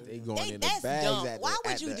 Yeah. They going in the That's bags dumb. at the, Why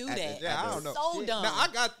would at you the- do at the- that? at Yeah, I the- don't know. So dumb. Now I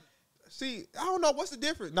don't know what's the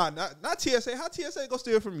difference. Nah, not TSA. How TSA go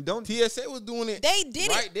steal from you? Don't TSA was doing it. They did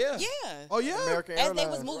right it. there. Yeah. Oh yeah. American As they Airlines.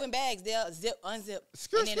 was moving bags, they'll zip, unzip,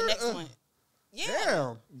 Skirt, and then the skirt, next one. Yeah.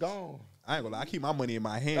 Damn. Gone. I ain't gonna lie. I keep my money in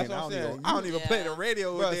my hand. That's what I'm saying. I don't even Yeah. play the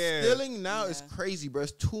radio Bro, there. stealing now is Yeah. crazy, bro.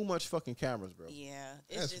 It's too much fucking cameras, bro. Yeah.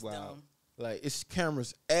 It's That's just wild. dumb. Like, it's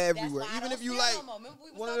cameras That's everywhere. why I Even don't if you steal like no more. Remember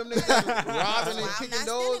we was one of them talking niggas about that? robbing That's and why I'm kicking not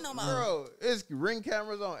doors, stealing no more. bro. It's ring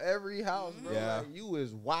cameras on every house, bro. Yeah. Like, you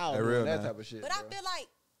is wild They doing real that now. type of shit. But bro. I feel like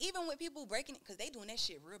even with people breaking it, because they doing that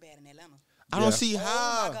shit real bad in Atlanta. I don't Yeah. see Oh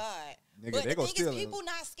how. my God. Nigga, But they the go thing stealing. is, people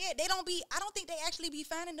not scared. They don't be, I don't think they actually be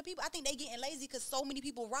finding the people. I think they getting lazy because so many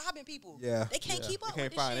people robbing people. Yeah. They can't keep You up can't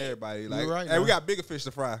with this find shit. everybody. You Like, right, hey, we man. got bigger fish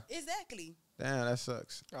to fry. Exactly. Damn, that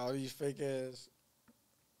sucks. All these fake ass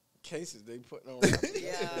cases they putting on.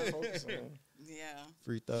 Yeah. Focus on. Yeah.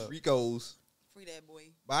 Free thug. Ricos. Free that boy.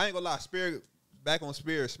 But I ain't gonna lie. Spirit, back on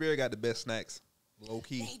Spirit. Spirit got the best snacks. Low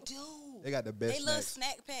key. They do. They got the best They love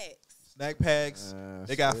snacks. snack packs. Snack packs.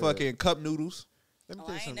 They got Spirit. fucking cup noodles. Let me Oh,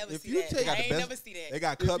 tell I you ain't something. never If see you that. take I the ain't best- never see that. They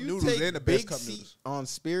got if cup you noodles take and the best big cup seat noodles. on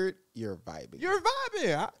Spirit, you're vibing. You're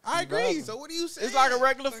vibing. I agree. So what do you say? It's like a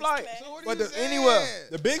regular First flight. class. So what do But you the, saying? anywhere,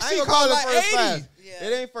 the big I seat ain't gonna call cost it like first 80. class. Yeah.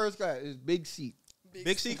 It ain't first class. It's big seat.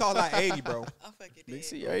 Big seat cost like 80, bro. I'm fucking Big dead.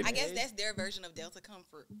 C, ain't I it? guess that's their version of Delta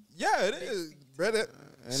Comfort. Yeah, it is, brother.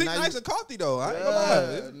 And Seat now nice you- and comfy though. I ain't gonna Yeah,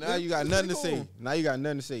 lie. It's- now you got it's nothing to pretty say. cool. Now you got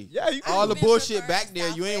nothing to say. Yeah, you All can. the I've been bullshit preferring back there,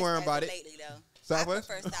 you ain't Southwest worrying as about of it. Lately, though. Southwest?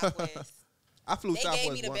 I prefer Southwest. I flew They Southwest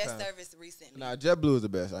gave me the one best time. service recently. Nah, JetBlue is the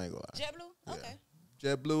best. I ain't gonna lie. JetBlue? Okay.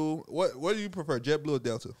 JetBlue. What do you prefer, JetBlue or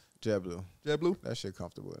Delta? JetBlue. JetBlue. That shit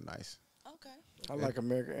comfortable and nice. Okay. I like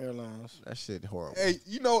American Airlines. That shit horrible. Hey,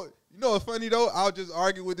 you know what's funny though? I'll just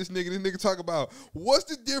argue with this nigga. This nigga talk about what's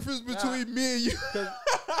the difference between me and you.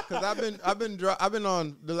 Cause I've been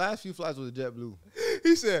on the last few flights with JetBlue.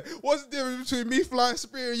 He said, "What's the difference between me flying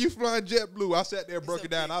Spirit and you flying JetBlue?" I sat there, and broke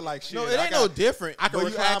it down. I like shit. No, it I ain't got- no different. I can But you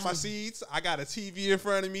recline ask my me- seats. I got a TV in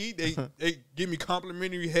front of me. They give me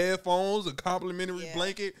complimentary headphones, a complimentary Yeah.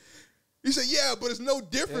 blanket. He said, "Yeah, but it's no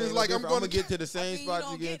It difference. ain't no like different. I'm going to get to the I same mean, you spot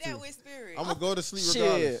don't you get get that to. with Spirit. I'm gonna go to sleep Shit.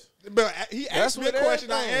 regardless. But he That's asked me a what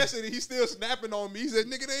question. I everything. answered it. He's still snapping on me. He said,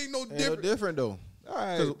 "Nigga, they ain't no Ain't no different." different though. All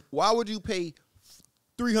right, Cause why would you pay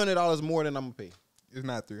 $300 more than I'm gonna pay? it's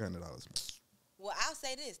not $300. Well, I'll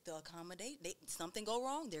say this: to accommodate, something go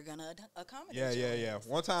wrong, they're gonna accommodate. Yeah, your yeah, yeah. ass.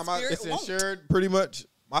 One time Spirit It's won't. insured pretty much.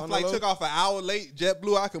 my on the flight low. took off an hour late.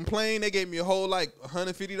 JetBlue, I complained. They gave me a whole like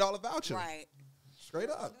 $150 voucher. Right. Straight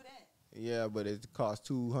up. Do that. Yeah, but it costs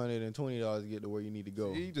 $220 to get to where you need to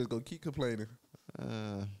go. You just gonna keep complaining.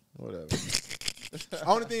 Whatever.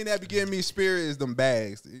 Only thing that be giving me Spirit is them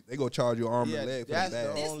bags. They go charge you arm Yeah, and leg for that's them the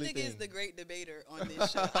bags. This only nigga thing. is the great debater on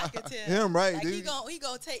this show. I can tell. Him right, like, dude. He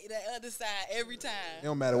gonna take that other side every time. It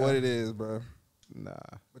don't matter what it is, bro. Nah.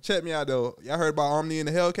 But check me out though. Y'all heard about Omni and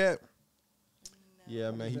the Hellcat?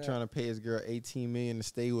 Yeah, man. He trying to pay his girl $18 million to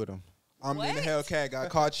stay with him. Omni and the What? Hellcat got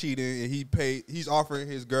caught cheating, and he's offering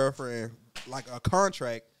his girlfriend like a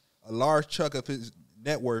contract, a large chunk of his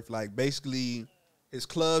net worth, like basically his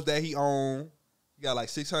clubs that he owned. He got like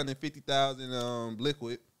 650,000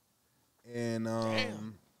 liquid, and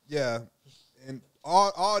yeah, and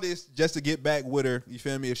all this just to get back with her. You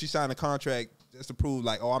feel me? If she signed a contract just to prove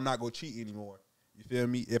like, oh, I'm not gonna cheat anymore. You feel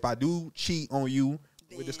me? If I do cheat on you,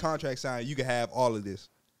 with this contract signed, you can have all of this.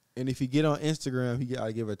 And if he get on Instagram, he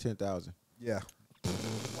gotta give her 10,000. Yeah.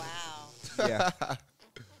 Wow. Yeah.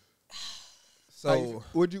 So Like,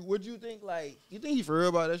 would you think like you think he for real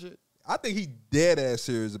about that shit? I think he dead ass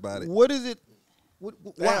serious about it. What is it?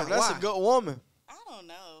 Damn, that's why? a good woman. I don't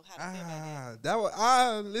know how to feel about that. That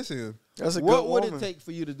was listen, That's a What good would woman. it take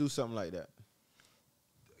for you to do something like that?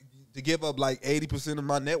 to give up like 80% of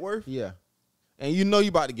my net worth. Yeah, and you know you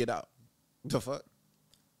about to get out. The fuck?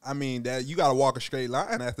 I mean that you gotta walk a straight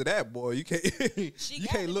line after that, boy. You can't. She you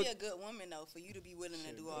got can't to look. be a good woman though for you to be willing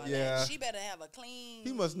to do all Yeah. that. She better have a clean.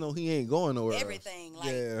 He must know he ain't going nowhere. else. everything. Like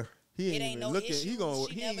Yeah. He It ain't ain't even no looking. issue. She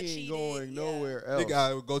He never ain't cheated. going Yeah. nowhere They else.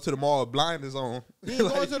 gotta go to the mall with blinders on. He ain't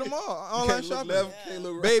going to the mall. You Online can't look shopping. left, Yeah. can't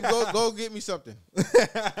look Babe, right. go get me something.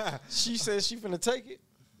 She said she finna take it.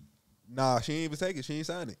 Nah, she ain't even take it. She ain't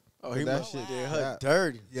signed it. Oh, he That must shit shit did wow. her Yeah.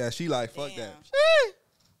 dirty. Yeah, she like fuck Damn. that.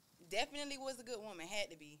 Definitely was a good woman.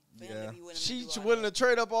 Had to be for him Yeah. to be willing She to do all willing that. to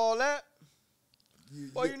trade up all that.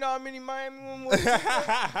 Boy, you know how many Miami women would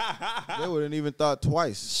They wouldn't even thought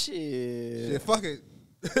twice. Shit. Shit, fuck it.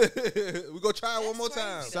 We go try it one That's more crazy,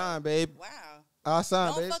 time. though. Sign, babe. Wow. I'll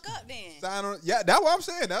sign, Don't babe. fuck up then. Sign on. Yeah, that's what I'm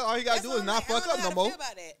saying. That's all you gotta That's do is what not I'm fuck like, I up don't no know more. how to feel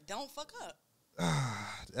about that. Don't fuck up.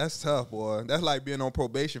 That's tough, boy. That's like being on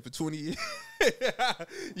probation for 20 years.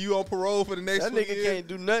 You on parole for the next That 20 nigga years. can't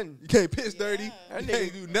do nothing. You can't piss dirty. Yeah. You That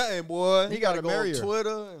can't do nothing, boy. He gotta gotta go marry on her. Twitter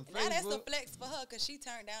and Now that's a Facebook. flex for her because she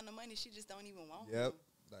turned down the money. She just don't even want. Yep. him.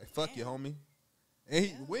 Like fuck you, Damn. homie.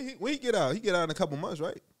 And when he get out? He get out in a couple months,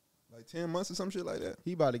 right? Like 10 months or some shit like that.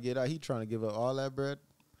 He about to get out. He trying to give up all that bread.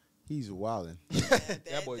 He's wilding.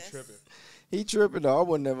 That boy that's- tripping. He tripping though. I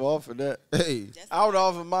would never offer that. Hey, that's I would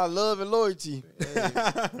offer my love and loyalty.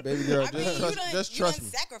 baby girl, I mean, just trust you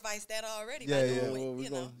me. done sacrificed that already. Yeah, by yeah. doing Well, what, we you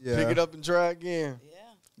gonna know. Yeah. pick it up and try again. Yeah.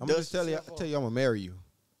 I'm gonna Dust just yourself tell you. I'm gonna marry you.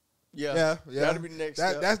 Yeah. Yeah. That'll be the next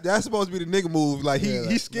step. That's supposed to be the nigga move. Like Yeah, he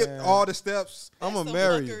like, skipped man. all the steps. I'm That's gonna some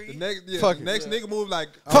marry you. fuckery. The next, Fuck the it. next nigga move like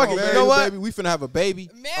Fuck I'm it, gonna you marry know what? baby? We finna have a baby.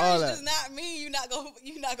 all Marriage that. does not mean you're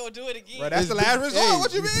not gonna do it again. Bro, that's the last resort. Hey,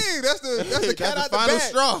 What you mean? That's the cat That's out the final bag.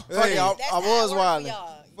 straw. Fuck Hey, it, That's I how was it work for wilding.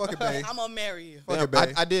 y'all. Fuck it, babe. I'm gonna marry you. Fuck Damn, it,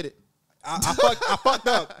 babe. I did it. I fucked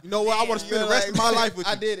up. You know what? I want to spend the rest of my life with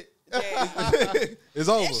you. I did it. Damn. It's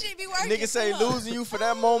over. That shit be working. Nigga say too, huh? losing you for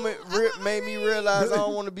that moment made me realize I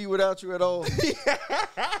don't want to be without you at all.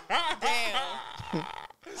 Damn.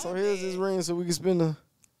 So here's this ring so we can spend the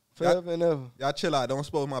forever and ever. Y'all chill out. Don't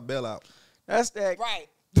expose my bell out. That's that. Right.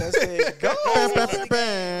 That's that. Go.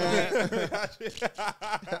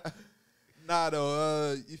 Nah,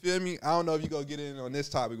 though. You feel me? I don't know if you gonna get in on this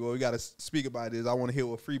topic, but we gotta speak about this. I want to hear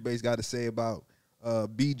what Freebase got to say about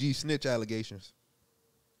BG snitch allegations.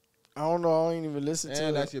 I don't know. I ain't even listen to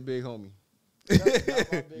And it. that's your big homie.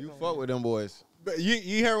 You fuck with them boys. But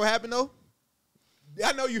you heard what happened though?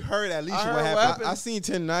 I know you heard at least I what heard what happened. happened. I seen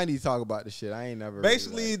 1090 talk about this shit. I ain't never.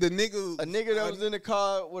 Basically, really, the nigga, A nigga that was in the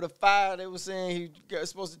car with a fire, they was saying he got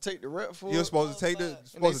supposed to take the rep for he was it. supposed to take the fuck. And they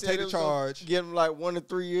supposed to said take they the was gonna charge. Give him like 1 to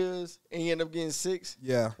 3 years, and he ended up getting 6.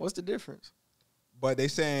 Yeah, What's the difference? but they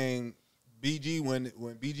saying BG when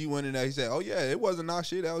BG went in there, he said, "Oh yeah, it wasn't our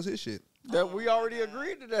shit. That was his shit." That we already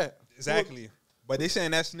agreed to that. Exactly. But they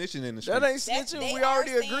saying that's snitching in the street. That ain't That's- snitching. they We are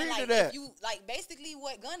already saying, agreed like, to that. If you, like basically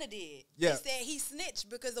what Gunna did. Yeah. They said he snitched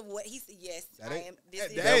because of what he said. Yes, That I ain't- am.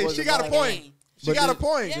 This is Hey, was she a got a long point. game. She But got a did-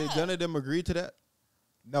 point. Yeah. Did none of them agree to that?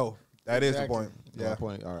 No, that is the Exactly. point. Yeah. Yeah,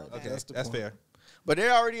 Point. All right. Okay. that's the that's point. fair. But they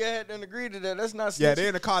already had done agreed to that. That's not snitching. Yeah, they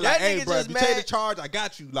in the car That like, "Hey, nigga bro, if just you take the mad- charge, I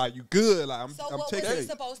got you. Like, you good. Like, I'm So what was taking he it."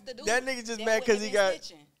 supposed to do? That nigga just That mad 'cause wouldn't he have got been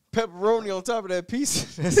snitching. pepperoni on top of that pizza.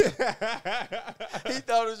 He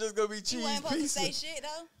thought it was just gonna be You cheese wasn't supposed pizza. to say shit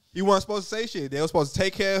though. He wasn't supposed to say shit. They were supposed to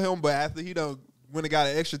take care of him, but after he done went and got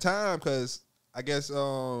an extra time, because I guess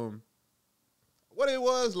what it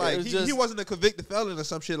was like, was he just- wasn't a convicted felon or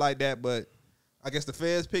some shit like that, but I guess the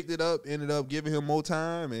feds picked it up, ended up giving him more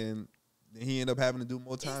time, and then he ended up having to do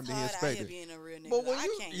more time It's than he hard out here expected. being a real nigga. But when I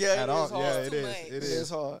you, can't. yeah, At it all, is hard. yeah, It's it too is. much. It It is. is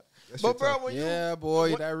hard. That But shit bro, tough. when you Yeah,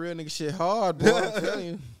 boy, that real nigga shit hard, boy. I'm telling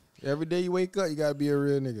you. Every day you wake up, you gotta be a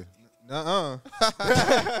real nigga.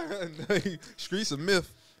 Streets of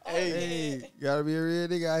myth. Hey, you gotta be a real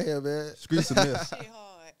nigga out here, man. Streets of myth. Shit hard.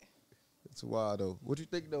 It's wild though. What you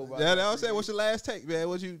think though? About Yeah, that? I was saying, what's your last take, man?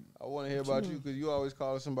 What you? I want to hear about you because you always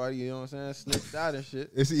call somebody, you know what I'm saying, snitched out and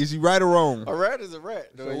shit. Is he right or wrong? a rat is a rat,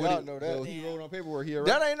 though. So Y'all what know So that. he wrote on paperwork. He a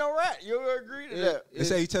That rat. ain't no rat. You agree to that. They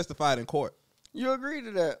say he testified in court. You agree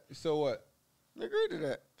to that. So what? You agree to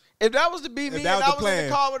that. If that was to be If me and that was I the was in plan.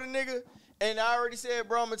 the car with a nigga And I already said,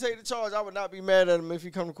 bro, I'm gonna take the charge. I would not be mad at him if he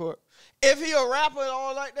come to court. If he a rapper and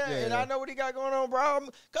all like that, and I know what he got going on, bro.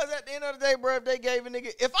 Because at the end of the day, bro, if they gave a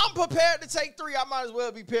nigga, if I'm prepared to take 3, I might as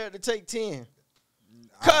well be prepared to take 10.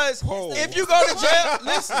 Because if you go to jail,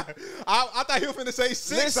 listen. I thought he was finna say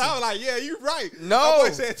 6. Listen. I was like, yeah, you right. No. I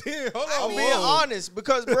boy said 10. Hold I'm on. being honest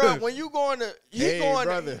because, bro, when you going to,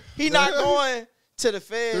 he not going to the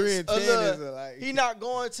feds. 3 and 10 is like. He not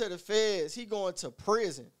going to the feds. He going to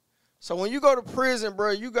prison. So when you go to prison,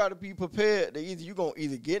 bro, you got to be prepared that you gonna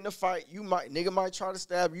either get in a fight. Nigga might try to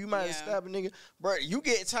stab you. You might stab a nigga, bro. You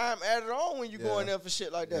get time added on when you go in there for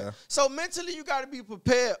shit like that. Yeah. So mentally, you got to be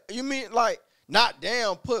prepared. You mean like not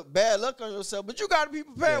put bad luck on yourself, but you got to be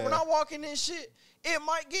prepared. Yeah. When I walk in this shit, it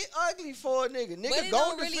might get ugly for a nigga. Nigga, But it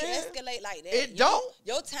don't really escalate like that. It don't.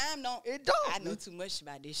 Your time don't. It don't. I know too much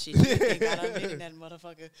about this shit. You think I done been in that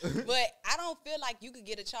motherfucker. But I don't feel like you could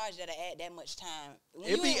get a charge that'll add that much time. When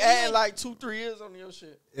It be adding like 2-3 years on your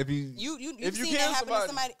shit. If you You've seen that happen to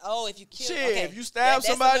somebody. Oh, if you kill. Shit, okay. if you stab That's a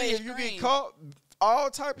somebody, little if you get extreme. caught,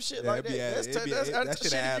 all type of shit Yeah, like it be that. added. It be- That's that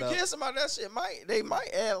shit shit. add If you up. kill somebody, that shit they might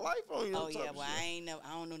add life on you. Oh type yeah, of well shit.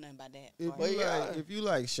 I don't know nothing about that. If part. you, yeah. like, if you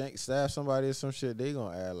like stab somebody or some shit, they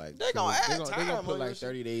gonna add like They gonna add they time gonna put on like your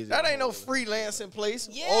 30 shit. days. That in ain't no the hole. freelance in place.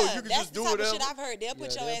 Yeah, Oh, you can that's just the do type whatever. of shit I've heard. They'll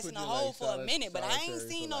put Yeah, your they'll ass put in a you, hole like, for a minute, but I ain't solitary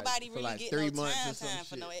seen for, like- nobody for, really like, get 3 no months or some time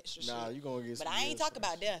for no shit. extra Nah, shit. you gonna get. But some I ain't years talking for that.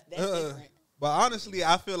 about death. That's different. But honestly,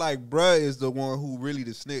 I feel like bruh is the one who really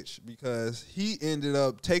the snitch because he ended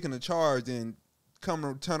up taking the charge and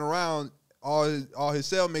turn around. All his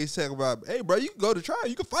cellmates talk about, hey, bro, you can go to trial.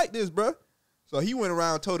 You can fight this, bro. So he went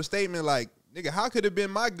around and told a statement like, nigga, how could it have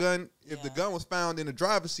been my gun if the gun was found in the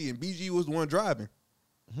driver's seat and BG was the one driving?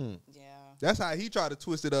 Yeah. That's how he tried to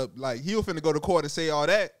twist it up. Like, he was finna go to court and say all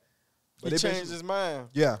that. He changed his mind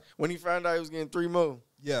Yeah, when he found out he was getting 3 more.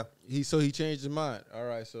 yeah. He changed his mind. All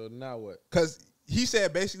right, so now what? Because he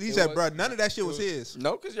said, was- bro, none of that shit was his.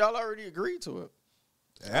 No, because y'all already agreed to it.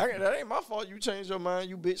 Yeah. That ain't my fault. You changed your mind.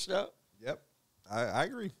 You bitched out. Yep. I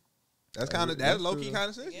agree. That's That's low key true. kind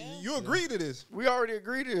of sense. Yeah. You agree to this. We already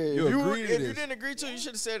agreed to it. You If agreed to if you this. didn't agree to it, you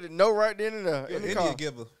should have said it no right then and there. You're In an the car. Indian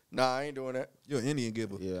giver. Nah, I ain't doing that. You're an Indian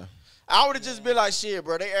giver. Yeah. I would have just been like, shit,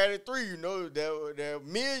 bro. They added 3. You know that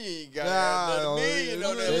million. You got Nah, another million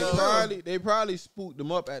on they that. They probably spooked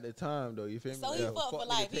them up at the time though. You feel me? So Like, he fuck fucked for nigga,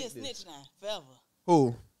 life. He a take this. snitch now, forever.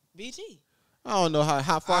 Who? BG. I don't know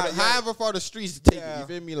how far, Yeah. however far the streets take Yeah. it. You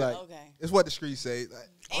feel me? Like, Okay. It's what the streets say. Like,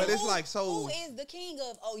 And but it's who- like so. Who is the king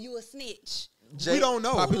of? Oh, you a snitch? We don't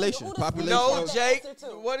know. Population. Who the- Population. No, Who the Jake. answer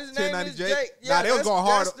to? What his name 1090 is? Jake? Jake. Nah, they was that's- going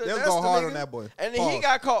hard. that's the- They was that's going the hard nigga. on that boy. And then he Pause.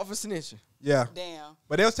 got caught for snitching. Yeah. Damn.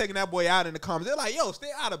 But they was taking that boy out in the comments. They're like, yo, stay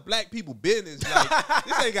out of black people business. Like,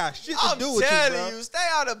 this ain't got shit to I'm do with telling you, you, stay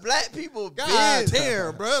out of black people bro. business. God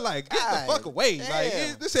damn, bro. Like, get God the fuck away. damn.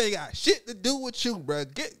 Like, this ain't got shit to do with you, bro.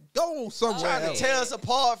 Go somewhere Trying to else. tear us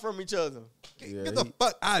apart from each other. Yeah, Get the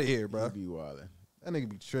fuck out of here, bro. He be wildin'. That nigga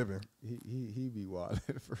be tripping. He be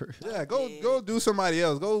wildin' for real. Yeah, go do somebody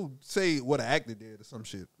else. Go say what an actor did or some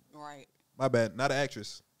shit. Right. My bad. Not an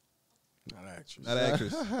actress. Not actually. Not an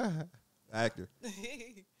actress. Actor.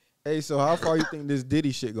 Hey, so how far you think this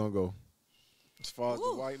Diddy shit gonna go? As far as the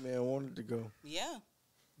Ooh. white man wanted to go. Yeah.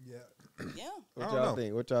 Yeah. Yeah. What I don't y'all know.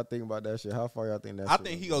 think? What y'all think about that shit? How far y'all think that? I shit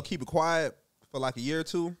think he gonna gonna keep it quiet for like a year or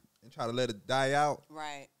two and try to let it die out.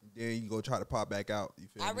 Right. Then you go try to pop back out. You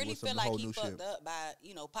feel I me? really With some feel like whole he new fucked shit. up by,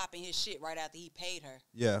 popping his shit right after he paid her.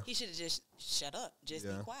 Yeah. He should have just shut up. Just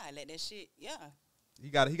Yeah. be quiet. Let that shit, He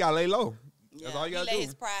got to lay low. That's Yeah. all you He gotta let do.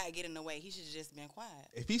 his pride get in the way. He should have just been quiet.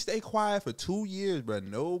 If he stay quiet for 2 years, bro,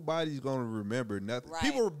 nobody's gonna remember nothing. Right.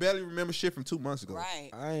 People barely remember shit from 2 months ago. Right.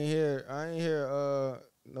 I ain't hear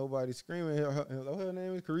nobody screaming. Her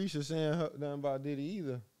name is Carisha saying nothing about Diddy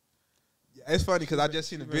either. It's funny because I just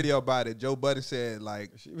seen a video about it. Joe Budden said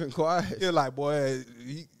like, She been quiet. he like, boy,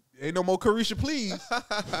 ain't no more Carisha, please.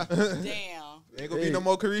 Damn. Ain't gonna be no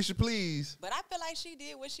more Carisha, please. But I feel like she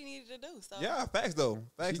did what she needed to do. So Yeah, facts though.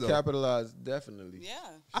 Facts She though. capitalized definitely. yeah.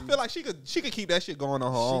 I feel like she could keep that shit going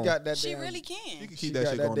on her own. She got that. She damn, really She can. could She keep that got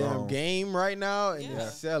shit that going on her damn own. game right now and Yeah.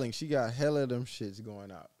 it's selling. She got hella them shits going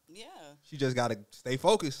out. Yeah. She just gotta stay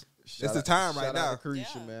focused. It's the time right now. Shout out to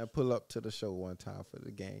Carisha, Yeah. man. Pull up to the show one time for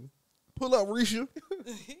the game. Pull up, Risha.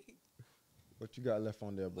 What you got left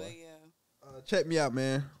on there, But boy? yeah. Check me out,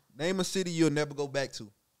 man. Name a city you'll never go back to.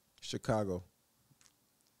 Chicago.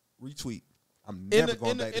 Retweet. I'm never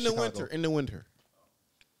going back to in the Chicago. winter. In the winter.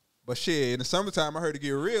 But shit, in the summertime, I heard it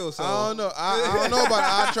get real. So I don't know. I don't know about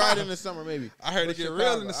it. I tried in the summer maybe. I heard it But get Chicago,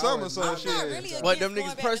 real in the I summer. was So not I'm shit. not really What, them against going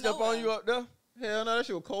niggas back pressed to up on nowhere. you up there? Hell no, that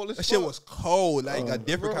shit was cold as That fuck. shit was cold, like a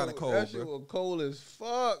different Bro, kind of cold, That shit bro. was cold as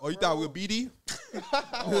fuck. Oh, you thought we were BD?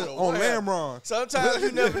 know On what Lamron. Sometimes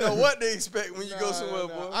you never know what to expect when you go somewhere,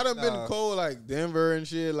 Nah. boy. I done been Nah. cold like Denver and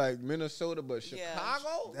shit, like Minnesota, but Yeah.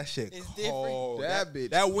 Chicago? That shit It's cold. That bitch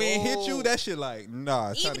That wind hit you, cold. that shit like,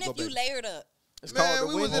 nah, it's time Even to go if you back. layered up. It's Man, called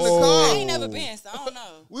the we was wind. in the I car. ain't never been, so I don't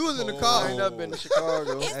know. We was in the Oh. car. I ain't never been to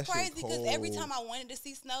Chicago. It's That shit crazy because every cold. time I wanted to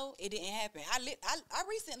see snow, it didn't happen. I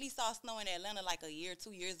recently saw snow in Atlanta like a year,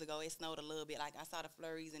 2 years ago. It snowed a little bit. Like I saw the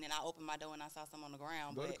flurries, and then I opened my door and I saw some on the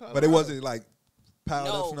ground. Go to But Colorado. But it wasn't like piled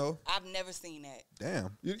up no, snow. I've never seen that.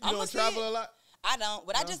 Damn. You I'ma don't see travel it. a lot? I don't,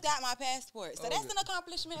 but I just got my passport, so that's Okay. an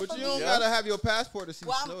accomplishment But for you me. don't Yeah. gotta have your passport to see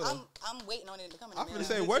Well, snow, though. I'm waiting on it to come in. I'm the gonna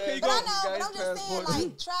mail. say, where can you But go? I know, but Guys' I'm just saying, passport.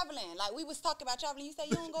 like, traveling. Like, we was talking about traveling. You said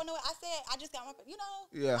you don't go nowhere. I said, I just got my,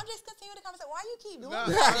 Yeah. I'm just continuing the conversation. Why you keep doing Nah,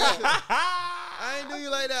 that? I ain't do you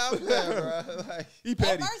like that. I'm playing, bro. Like, He At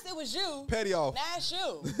petty. first, it was you. Petty off. Now it's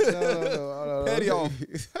you. no. Petty off.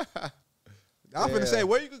 I'm Yeah. finna say,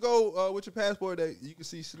 where you could go with your passport that you can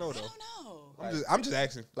see snow, I though? don't know. I'm just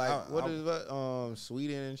asking. Like, what is that?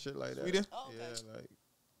 Sweden and shit like that. Sweden? Oh, okay. Yeah,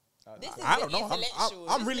 like, This is I don't know. intellectual.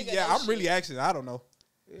 I'm This really, nigga yeah, know I'm really shit. asking. I don't know.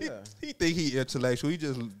 yeah. He think he intellectual. He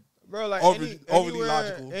just Bro, like Overly anywhere,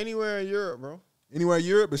 logical. Anywhere in Europe, bro. anywhere in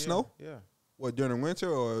Europe, it Yeah, snow. Yeah. What during the winter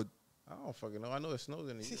or? I don't fucking know. I know it snows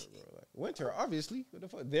in the Europe, bro. Like winter, obviously. What the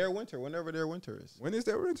fuck? Their winter, whenever their winter is. When is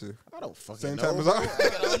that winter? I don't fucking Same know. time as bro. ours. I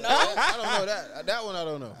don't know. I don't know that. That one I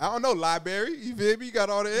don't know. I don't know. Library, you feel me? You got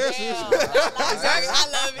all the answers. Damn, I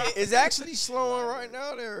love it. It's actually slowing right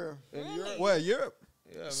now there. In Really? Europe? What Europe?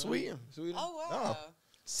 Yeah, man. Sweden. Sweden. Oh, wow.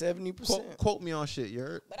 70%. Quote me on shit, you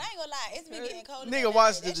heard? But I ain't gonna lie, it's been getting cold. Nigga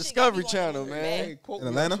watch the Discovery Channel, man. Hey, quote In me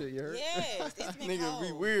Atlanta? on shit, you heard? Yes, it's been Nigga cold.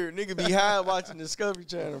 be weird. Nigga be high watching Discovery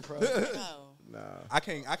Channel, bro. No. Nah. I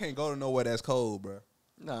can't go to nowhere that's cold, bro.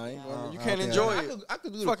 Nah, I ain't Nah. going. You can't Okay. enjoy I it.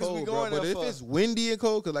 could do the Fuck is we cold, bro. going But there if for? it's windy and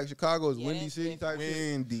cold, cause like Chicago is Yeah, windy that's city type shit.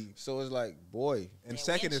 Windy. So it's like, boy, And That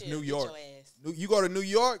second wind is chill New get York. your ass. You go to New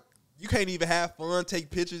York, you can't even have fun, take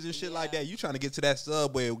pictures and shit like Yeah. that. You trying to get to that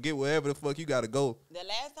subway or get wherever the fuck you gotta go. The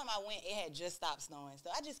last time I went, it had just stopped snowing, so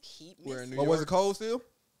I just keep Where in missing. New it. But was it cold still?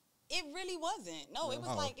 It really wasn't. No, it was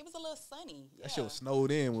Oh. like it was a little sunny. That Yeah. shit was snowed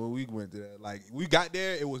in when we went to that. Like we got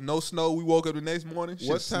there, it was no snow. We woke up the next morning,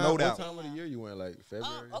 shit snowed out. What time of the year you went? Like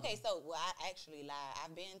February? Okay, so I actually lied.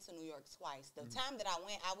 I've been to New York twice. The time that I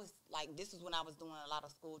went, I was like, this is when I was doing a lot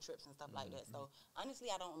of school trips and stuff like that. So honestly,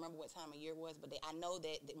 I don't remember what time of year it was, but I know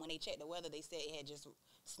that when they checked the weather, they said it had just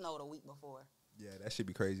snowed a week before. Yeah, that should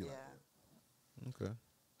be crazy. Yeah. Like Okay.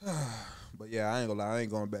 that. But yeah, I ain't gonna lie, I ain't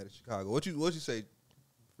going back to Chicago. What you say?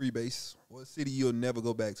 Free base. What city you'll never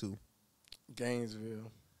go back to?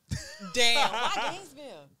 Gainesville. Damn, why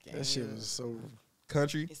Gainesville? That shit was so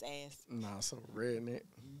Country. It's ass. so redneck.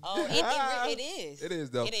 Oh, it is. It is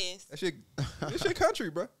though. It is. That shit. That shit country,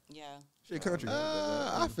 bro. Yeah. Shit country.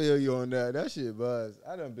 I feel you on that. That shit buzz.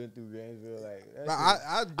 I done been through Gainesville. Like that Nah, shit-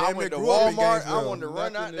 I I damn near went to grew up in Walmart. I Gainesville. wanted to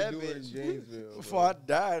run out Nothing that to do in bitch Gainesville, before I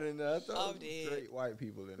died in there. I thought Oh, it was dead. Straight white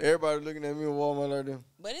people in there. everybody looking at me in Walmart like that.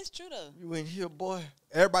 But it's true though. You in here, boy.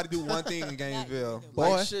 Everybody do one thing in Gainesville.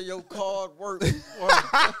 Boy. Make sure your card work.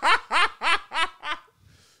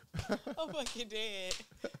 I'm fucking dead.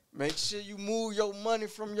 Make sure you move your money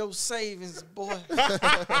from your savings, boy. The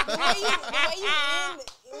way you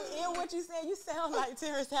end what you said, you sound like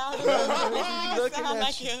Terrence Howard. You looking sound at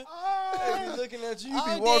like you. you. They be looking at you. You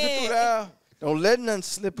Oh, be walking dead. through the aisle. Don't let nothing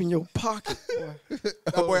slip in your pocket, boy.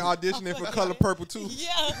 That boy auditioning for Color Purple too. Yeah.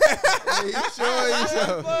 Hey, sure you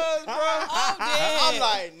so. I'm dead. I'm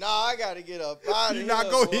like, nah, I gotta get up out of You here.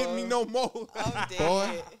 not gonna boy. hit me no more. I'm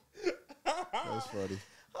dead. That's funny.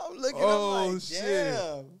 I'm looking. Oh, I'm like, shit.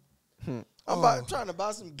 damn. I'm trying to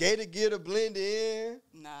buy some Gator Gear to blend in.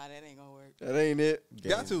 Nah, that ain't gonna work. That ain't it.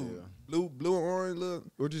 Got to. Gainesville. Blue and orange look.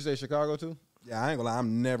 What'd you say, Chicago too? Yeah, I ain't gonna lie.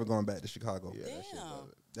 I'm never going back to Chicago. Yeah, that shit Damn. love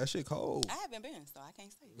it. That shit cold. I haven't been, so I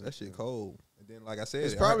can't say. That shit cold. And then, like I said,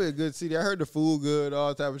 It's probably a good city. I heard the food good,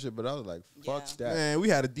 all type of shit, but I was like, fuck Yeah. that. man, we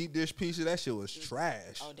had a deep dish pizza. That shit was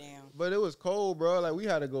trash. Oh damn. But it was cold, bro. Like we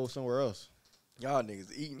had to go somewhere else. Y'all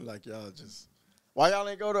niggas eating like y'all just. Why y'all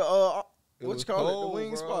ain't go to It what was you call it? cold, The wing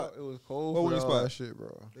bro. spot. It was cold. What for wing all spot? That shit,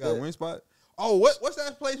 bro. They got a wing spot. Oh, what's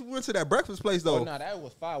that place we went to? That breakfast place though. Oh, nah, that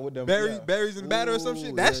was fire with them berries and batter or some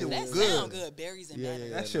shit. That shit That was good. sound good. Berries and Yeah, batter.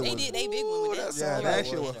 yeah, That shit They was. did they big one with that. Yeah, that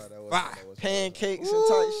shit was fire. Pancakes and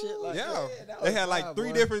type shit like Yeah, that. they had like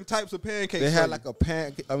 3 different types of pancakes. They for had you. like a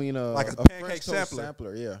pancake. I mean, Like a French pancake toast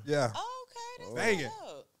sampler. Yeah. Yeah, Oh, okay, that's Banging.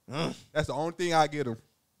 dope. that's the only thing I get them.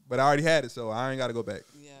 But I already had it, so I ain't got to go back.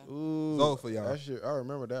 Yeah. Ooh, So for y'all. that shit, I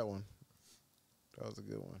remember that one. That was a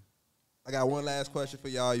good one. I got one last question for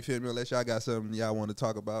y'all. You feel me? Unless y'all got something y'all want to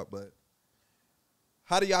talk about, but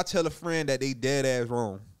how do y'all tell a friend that they dead ass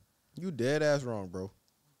wrong? You dead ass wrong, bro.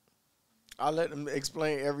 I let them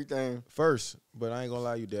explain everything First, but I ain't gonna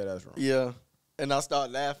lie, you dead ass wrong. Yeah, and I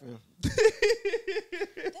start laughing.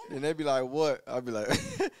 And they be like, "What?" I be like,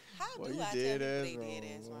 How Well, do you I tell dead people ass they dead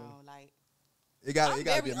wrong, ass bro. wrong? Like, It got I'm to be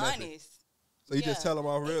very a method. honest. So you just tell them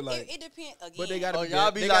off real like. It depends. Again, But they gotta "Oh, be y'all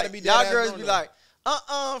dead- be they gotta like, be dead y'all ass girls wrong, be though.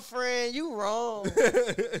 like, friend, you wrong.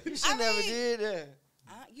 You should never mean, did that."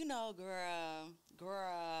 you know,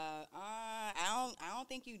 girl, I don't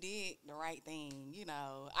think you did the right thing. You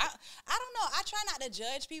know, I don't know. I try not to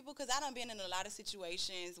judge people because I done been in a lot of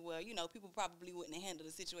situations where, you know, people probably wouldn't have handled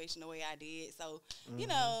the situation the way I did. So, you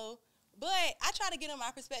know, but I try to get on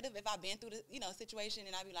my perspective if I've been through the, you know, situation,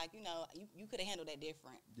 and I be like, you know, you could have handled that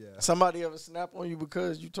different. Yeah. Somebody ever snap on you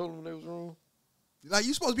because you told them they was wrong? Like,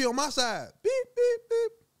 you supposed to be on my side. Beep, beep,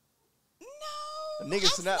 beep. No, A nigga I've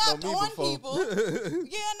snapped on me before. people.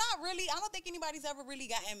 Yeah, not really. I don't think anybody's ever really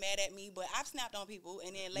gotten mad at me, but I've snapped on people,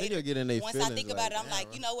 and then later, Nigga get in they once I feelings, think about like, it, I'm damn,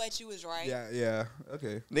 like, you know what, you was right. Yeah.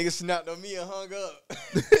 Okay. Nigga snapped on me and hung up.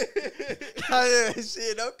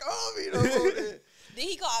 Shit, don't call me. Don't call me. Then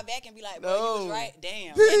he called back and be like, bro, No. you was right.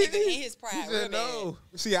 Damn, that nigga in his pride. He Real said bad. no.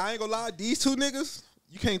 See, I ain't gonna lie. These two niggas,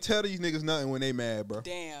 you can't tell these niggas nothing when they mad, bro.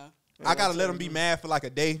 Damn. I gotta let them be mad for like a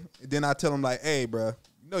day, and then I tell them like, "Hey, bro,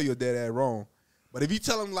 you know you're dead ass wrong." But if you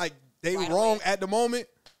tell them like they Right wrong away. at the moment,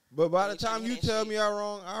 But by the You trying time to you hear that tell shit. me I'm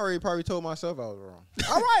wrong, I already probably told myself I was wrong.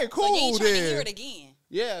 all right, So you cool ain't trying to hear then. it again.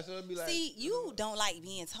 Yeah, so it'd be like, See, you don't like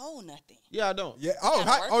being told nothing. yeah, I don't. Yeah. You Oh,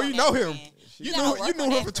 gotta work on you that know him. friend. You gotta knew work on him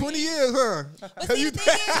that for 20 friend. years, huh? But see, the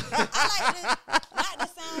thing is, I like to, not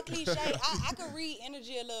to sound cliche, I could read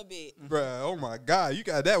energy a little bit. Bruh, oh my God, you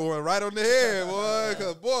got that one right on the head, boy.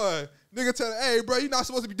 Cause boy, nigga tell, hey, bro, you not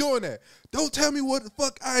supposed to be doing that. Don't tell me what the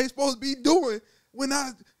fuck I ain't supposed to be doing when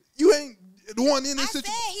you ain't the one in I this said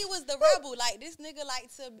situation. he was the rebel. Like, this nigga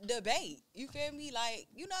like to debate. You feel me? Like,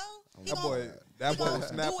 you know, he That boy will gonna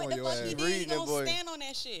snap do what on the your fuck ass. he Reading did. He that gonna boy. stand on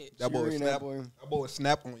that shit. That boy Reading snap. that boy. That boy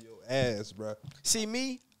snap on your ass, bro. See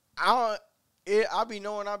me, I be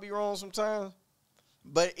knowing I be wrong sometimes,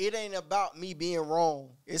 but it ain't about me being wrong.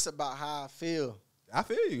 It's about how I feel. I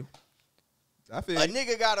feel you. I feel A you.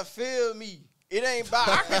 nigga gotta feel me. It ain't about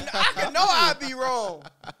I can know I be wrong.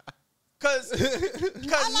 Cause I me like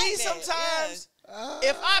that, sometimes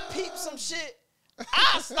if I peep some shit,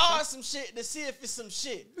 I start some shit to see if it's some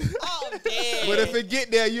shit. Oh, damn. But if it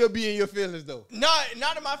get there, you'll be in your feelings though. Not in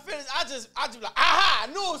my feelings. I just be like, aha, I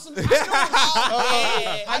knew it was some.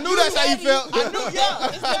 I I knew that's how you felt. I knew, yeah.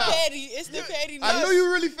 It's the petty. It's the petty. I knew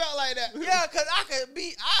you really felt like that. Yeah, cause I could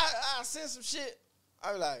be. I send some shit.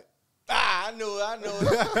 I be like, I knew it.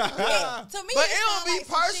 Yeah. To me, But it it don't sound be like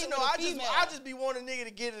some shit personal. with a I female. just be wanting a nigga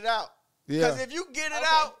to get it out. Yeah. Cause if you get it Okay.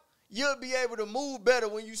 out, you'll be able to move better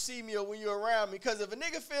when you see me or when you're around me. Cause if a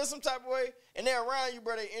nigga feels some type of way and they're around you,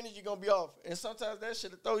 bro, their energy gonna be off. And sometimes that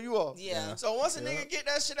shit'll throw you off. Yeah. So once a nigga get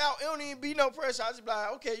that shit out, it don't even be no pressure. I just be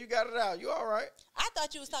like, okay, you got it out. You all right? I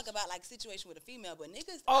thought you was talking about like situation with a female, but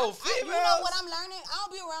niggas. Oh, you know females? what I'm learning? I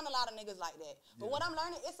don't be around a lot of niggas like that. But what I'm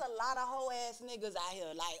learning, it's a lot of hoe ass niggas out here.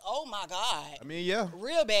 Like, oh my God, I mean, yeah.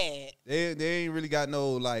 real bad. They ain't really got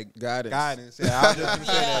no like Guidance. Yeah, I was just gonna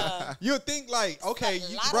say Yeah. that. You'll think like, okay,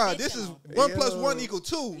 It's a lot of bro, bitching this is on. 1 + 1 =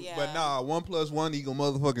 2, Yeah. but nah, 1 + 1 =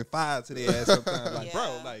 motherfucking 5 to their ass sometimes. Like, bro,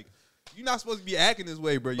 Yeah. like you're not supposed to be acting this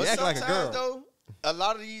way, bro. You But act like a girl. sometimes, though, a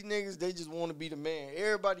lot of these niggas, they just want to be the man.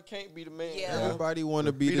 Everybody can't be the man. Yeah. Everybody want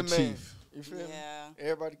to be the man. chief. You feel me? Yeah.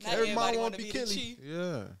 Everybody Not can't. everybody wanna wanna be be the Kelly. chief.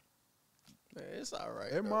 Yeah. Man, it's all right.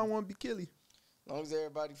 Everybody though. want to be killy. As long as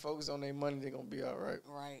everybody focus on their money, they're going to be all right.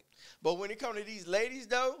 Right. But when it comes to these ladies,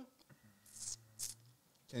 though,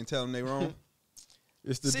 Can't tell them they wrong.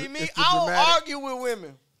 It's the see me, it's the I don't dramatic- argue with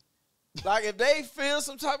women. Like, if they feel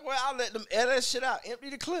some type of way, I'll let them edit that shit out. Empty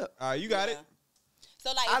the clip. All right, you got Yeah. it. So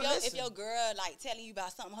like, I if listen. your girl like telling you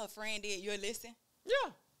about something her friend did, you'll listen. Yeah.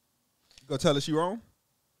 You gonna tell her she wrong?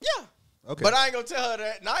 Yeah. Okay. But I ain't going to tell her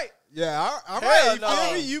that night. yeah, all Hell right. You no.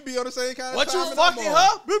 feel me? You be on the same kind of What time you and fucking I'm on.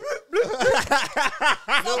 her? Bloop, bloop,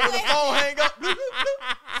 bloop. So When the phone hang up. Bloop, bloop,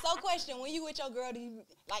 bloop. So question, when you with your girl, do you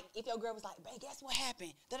like if your girl was like, babe, guess what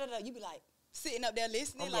happened? Da da da. You be like sitting up there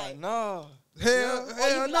listening, I'm like, like, nah. Hell, you hell be like, I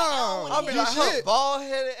don't no. wanna I'll be You like, her shit. bald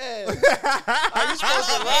headed ass. Like, you supposed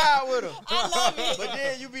to ride with her. I love it. But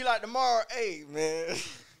then you be like tomorrow, hey man,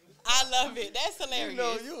 I love it. That's hilarious. you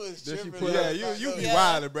know you was Then she tripping. put- Yeah, last you night, be though. Yeah.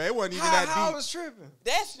 wilding, bro. It wasn't even How that I deep. was tripping.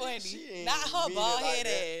 That's funny. She ain't Not her mean it bald like head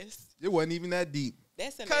that. ass. It wasn't even that deep.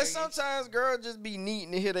 That's Cause hilarious. sometimes girls just be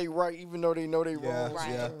needing to hear they right, even though they know they Yeah, wrong.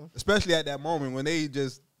 Right. yeah. Especially at that moment when they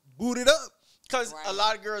just booted up. Because Right. a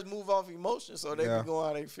lot of girls move off emotion, so they Yeah. be going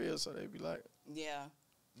how they feel, so they be like. Yeah.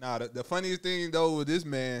 Nah, the funniest thing though with this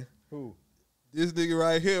man, Who? this nigga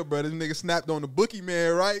right here, bro. This nigga snapped on the bookie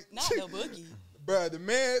man, right? Not the boogie. Bro, the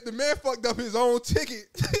man fucked up his own ticket.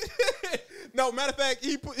 No, matter of fact,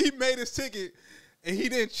 he made his ticket and he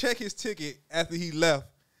didn't check his ticket after he left.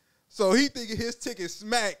 So he thinking his ticket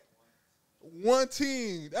smacked one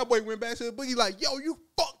team. That boy went back to the boogie like, yo, you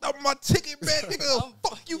fucked up my ticket, man. Nigga,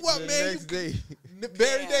 fuck you up, The man. next day.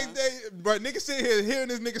 Very Yeah. next day, bro, nigga sitting here hearing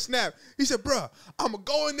this nigga snap. He said, bro, I'm going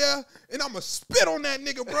to go in there and I'm going to spit on that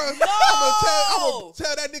nigga, bro. I'm going to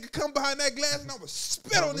tell that nigga come behind that glass and I'm going to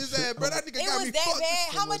spit on his ass, bro. That nigga It got was me that fucked.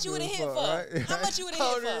 bad. How much you would have hit for? Right? How much you would I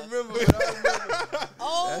have don't hit even for? remember, but I remember.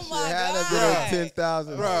 Oh my Had to god. be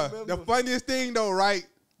 10,000. Bro, the funniest thing though, right?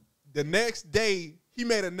 The next day, he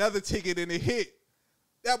made another ticket and it hit.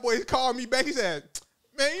 That boy called me back. He said,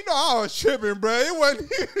 man, you know I was tripping, bro. It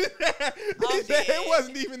wasn't even that. He said it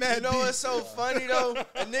wasn't even that You know deep. what's so funny though?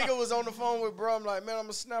 A nigga was on the phone with bro. I'm like, man, I'm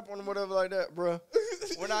gonna snap on him, whatever like that, bro.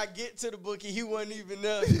 When I get to the bookie, he wasn't even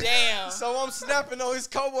there. Damn. So I'm snapping on his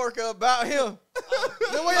coworker about him.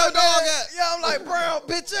 Then where your dog at? Yeah, I'm like, bro,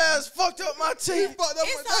 bitch ass fucked up my He teeth. fucked up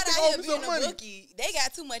It's that hard nigga out owe here me being some a money. bookie. They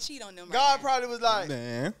got too much heat on them. God right probably was like,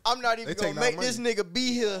 Man. I'm not They even taking gonna make our this nigga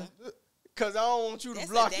be here because I don't want you to That's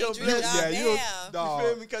a block your dangerous blessing. job. Yeah, Damn. you You dog.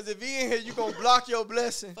 feel me? Because if he in here, you gonna block your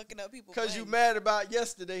blessing now. Fucking up people. because you money. mad about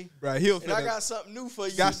yesterday. Bro, he'll And I finna- got something new for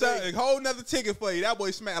you. got today. something, a whole nother ticket for you. That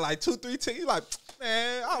boy smacked like 2-3 tickets. He like,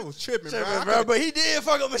 man, I was tripping, bro. Tripping, I bro. could've- But he did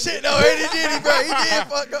fuck up my shit though. He did, bro. He did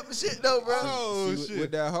fuck up my shit though, bro. Oh, See, shit.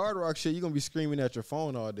 with that hard rock shit, you gonna be screaming at your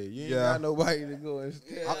phone all day. You ain't Yeah. got nobody to go. And,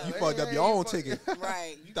 You fucked up your own ticket.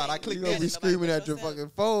 Right. You thought I can't clicked You do gonna that be to nobody screaming but at your yourself.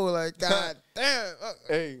 fucking phone like, God damn.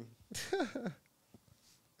 Hey,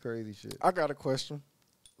 Crazy shit. I got a question.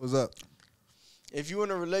 What's up? If you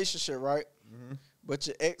in a relationship, right, but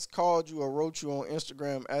your ex called you or wrote you on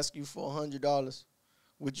Instagram, ask you for $100,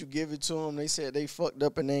 would you give it to them? They said they fucked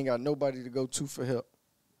up and they ain't got nobody to go to for help.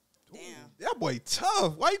 Damn. That boy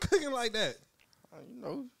tough. Why you cooking like that? You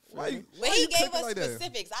know, Why you, But why he you gave cooking us like that?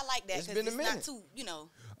 specifics. I like that It's because been a it's not minute. too,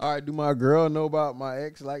 All right, do my girl know about my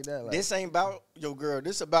ex like that? Like, this ain't about your girl.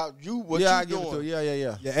 This about you. What Yeah, you I give doing? it to her.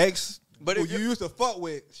 Yeah. Your ex, But who if you you- used to fuck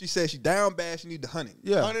with, she said she down bad. She need the honey.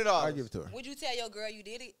 Yeah, $100. I give it to her. Would you tell your girl you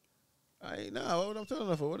did it? I ain't know what I'm telling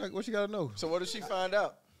her for. What she gotta know? So what if she find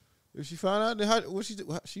out? If she found out,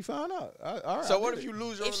 then she found out. All right. So I what did if it. you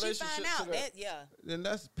lose your If she relationship find to out, that? yeah. Then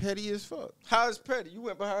that's petty as fuck. How is petty? You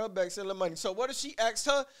went behind her back, sent her money. So what if she asked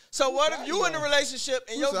her? So what if you in a relationship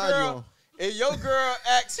and Whose your side you girl, on? and your girl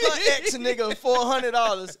asks her ex nigga for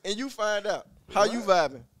 $100 and you find out? How you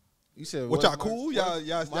vibing? You said What, y'all cool? what-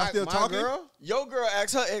 Y'all my- still my talking? Girl? Your girl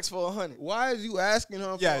asks her ex for $100. Why is you asking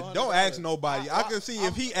her? For Yeah, $100? don't ask nobody. I can see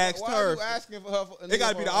if he asked why her. Are you asking for her? It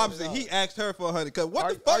gotta be the opposite. He asked her for $100. Cause what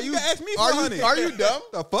the fuck are you you- gotta ask me for are you- $100? are you dumb?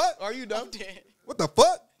 The fuck? Are you dumb? What the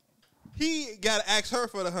fuck? He gotta ask her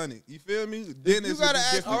for the $100. You feel me? Then You it's gotta it's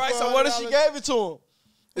ask different. All right, so what if she $100? gave it to him?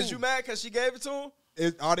 Is you mad because she gave it to him?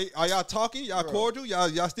 Are y'all talking? Y'all cordial?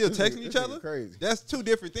 Y'all still This texting nigga- each this other? nigga crazy. That's two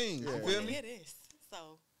different things. You feel me? It is.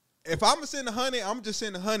 So If I'm gonna send $100, I'm just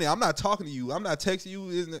sending $100. I'm not talking to you. I'm not texting you.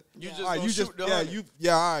 Isn't it? You Yeah. just All right, gonna you shoot just the yeah 100. you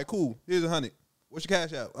all right, cool. Here's $100. What's your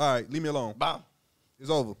cash out? All right, leave me alone. Bam. It's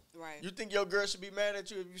over. right. You think your girl should be mad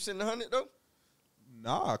at you if you send $100 though?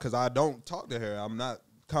 Nah, cause I don't talk to her. I'm not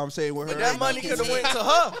conversating with her. But that I money think could have it's went to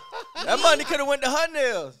her. That money could have went to her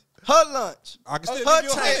nails, her lunch. I can still Her give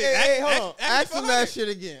you time. $100. Hey, hold on. Ask me Ask for him that $100. shit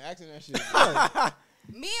again. Ask him that shit again.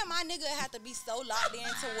 Me and my nigga have to be so locked in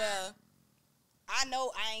to where I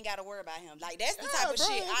know I ain't got to worry about him. Like, that's the type of bro,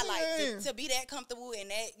 shit I like, man. to be that comfortable in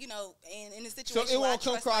that, you know, in a So situation it where I won't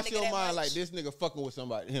come trust my across nigga your that mind much. like this nigga fucking with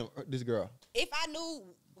somebody, this girl. If I knew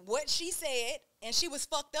what she said and she was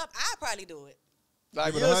fucked up, I'd probably do it.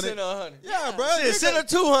 Like Give her you'll 100. send her 100. Yeah, bro. Shit, send her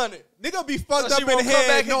 200. Nigga be fucked So up she in the won't come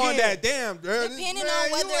back head knowing again. that. Damn, girl. Depending Man, on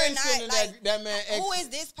you whether or ain't not, sending like, that man ex. who is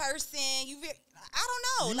this person? I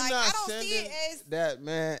don't know. You Like, not I don't see it sending as. that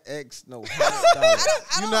man ex no $100. I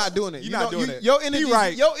You're don't- not doing it. You not doing it. Your energy, He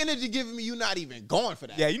right. your energy giving me. You not even going for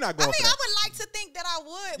that. Yeah, you're not I going mean, for I that. would like to think that I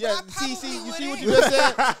would, Yeah, but I probably see, you wouldn't. see what you just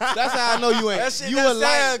said? That's how I know you ain't. That shit you that would like,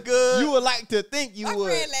 sound good. You would like to think you My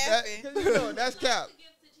would. friend laughing. That, you know, that's cap.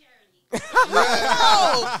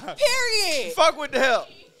 Oh, period. Fuck with the help.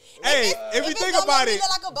 Hey, if you it's think gonna about make me it,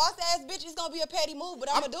 look like a boss ass bitch, it's gonna be a petty move, but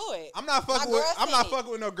I'm gonna do it. I'm not My fucking with. girl I'm said not it.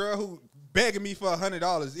 fucking with no girl who begging me for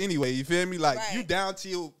 $100 anyway. You feel me? Like Right. you down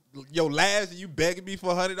to your last and you begging me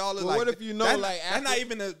for $100. But like, what if you know, that's, like, that's not after-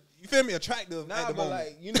 even a. You feel me? Attractive Nah, at the but moment.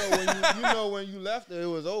 like you know when you know when you left her, it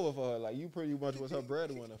was over for her. Like you pretty much was her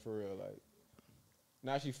breadwinner for real. Like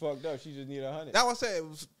Now she fucked up. She just need 100. That was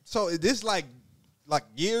saying. So is this like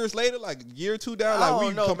years later, like a year or two down? I Like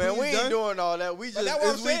don't know, man. We ain't done? doing all that. We just that's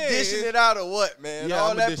what I'm we saying. dishing it out or what, man? Yeah,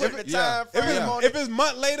 all I'ma that dish putting it. the Yeah. time frame on If it. it's a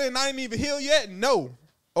month later and I ain't even healed yet, no.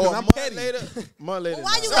 Oh, Cause a I'm month petty. later. Month later.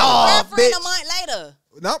 Why you nah. got a girlfriend bitch. a month later?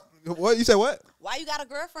 Nope. What you say? What? Why you got a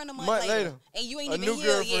girlfriend a month Month later? later. And you ain't A even new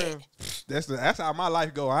healed girlfriend. yet? That's how my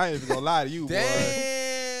life go. I ain't even gonna lie to you, boy. Damn.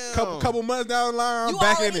 Couple months down the line, I'm You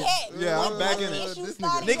back in already it. had Yeah, one I'm back month in it. issue This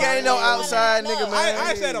started, nigga you ain't no already outside lined nigga, up. man.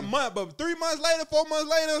 I said a month, but 3 months later, 4 months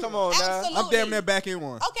later, Come on now. Absolutely. I'm damn near back in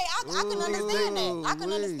one. Okay, I can understand that. I can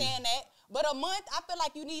Ooh-wee. understand that. But a month, I feel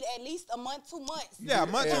like you need at least a month, 2 months. Yeah, a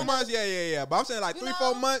month, Yeah. 2 months, yeah. But I'm saying like You 3, know?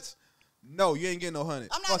 4 months. No, you ain't getting no 100.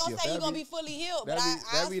 I'm not Fuck gonna you. say you're That gonna be- be fully healed, but That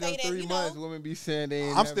I'll be say them that, 3 you months. know. Women be saying they ain't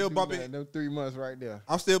I'm never still do bumping- that. Them 3 months right there.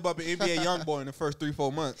 I'm still bumping NBA YoungBoy in the first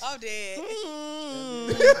 3-4 months. I'm dead.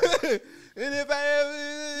 And if I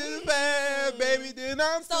ever bad, baby, then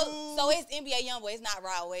I'm So through. it's NBA YoungBoy. It's not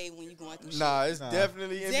Rod Wave when you going through shit. Nah, it's Nah.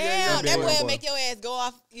 definitely NBA. Damn, that NBA boy YoungBoy. will make your ass go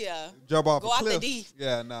off. Yeah. Jump off Go a off the cliff. D.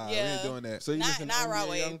 Yeah, nah, we ain't Yeah. doing that. So you Not- listen not to Rod NBA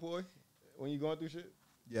Wave. Young Boy when you going through shit?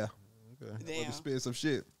 Yeah, Okay. but Damn. to spit some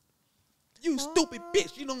shit. You stupid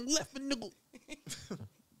bitch! You don't left a nigga.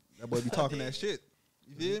 That boy be talking that shit.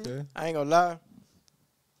 You feel me? Okay. I ain't gonna lie.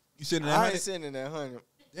 You sitting I there? ain't sending that 100.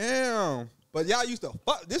 Damn. But y'all used to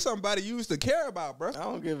fuck. This somebody you used to care about, bro. I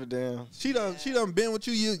don't give a damn. She done been with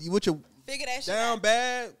you with your Figure that shit down out.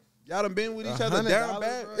 bad. Y'all done been with each other down $100,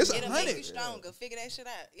 bad. bro? It's It'll make you 100. stronger. Figure that shit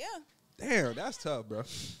out. Yeah. Damn, that's tough, bro.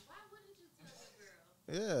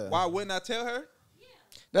 Yeah. Why wouldn't I tell her?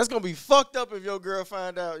 That's gonna be fucked up if your girl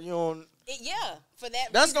find out you don't. Yeah. For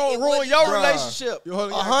that That's reason, gonna it would ruin be your stronger. relationship. You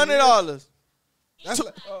holding your $100, That's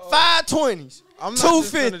like, 520s, I'm not just gonna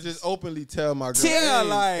 250. just openly tell my girl. Yeah, hey,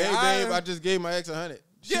 like, hey, babe, I just gave my ex 100.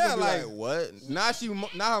 She Yeah, gonna be like- what?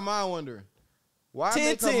 Now her mind wondering. Why 10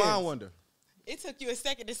 make her tens. mind wonder? It took you a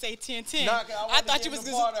second to say 10-10. Nah, 'cause I wanted I to thought get you was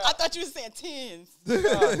the gonna, part out. I thought you was saying tens.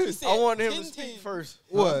 what? said I wanted him to 10. speak first.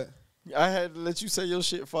 What? I had to let you say your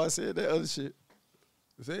shit before I said that other shit.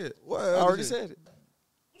 Say it. What? I already said it.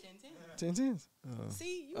 10-10. 10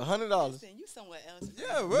 See, you $100. Listen, you somewhere else.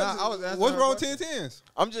 Yeah, Nah, I was asking what's her wrong with question. 10-10s?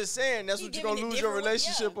 I'm just saying that's He what you're giving gonna it lose your different-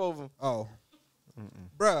 relationship yeah. over. Oh.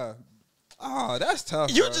 Bruh. Oh, that's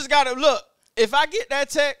tough. You bruh. just gotta look. If I get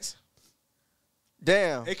that text,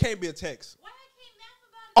 damn. It can't be a text.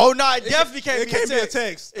 Oh no, it definitely can't It be can't a be a text.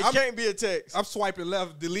 text. It I'm- can't be a text. I'm swiping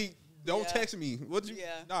left, delete. Don't Yeah. text me. What you?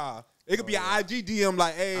 Yeah. Nah. It could be an IG DM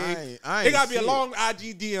like, hey. I It ain't gotta be a see long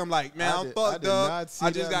IG DM like, man, I I'm did- fucked I did up. not see I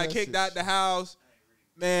just that got kicked message. out the house.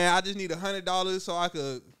 Man, I just need $100 so I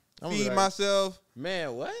could I'm feed like- myself.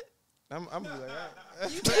 Man, what? I'm like,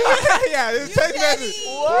 Yeah, it's You text petty. message.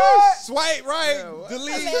 What? Swipe right, Yeah, what?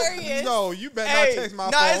 delete. Hilarious. No, you better Hey, not text my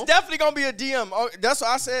nah, phone. it's definitely gonna be a DM. Oh, that's why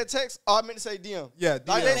I said text. Oh, I meant to say DM. Yeah,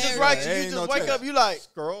 Like DM. they just Yeah, write it you. You ain't just no wake text. up. You like,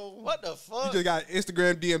 scroll. what the fuck? You just got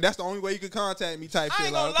Instagram DM. That's the only way you can contact me type I shit.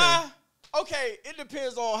 ain't gonna Like, okay. lie. Okay, it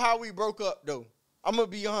depends on how we broke up though. I'm gonna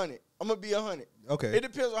be 100. I'm gonna be 100. Okay. It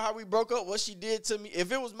depends on how we broke up, what she did to me.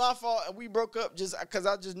 If it was my fault and we broke up just because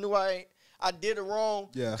I just knew I did it wrong.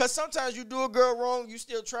 Yeah. Because sometimes you do a girl wrong, you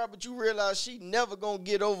still try, but you realize she never gonna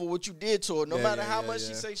get over what you did to her. No Yeah, matter yeah, how yeah, much she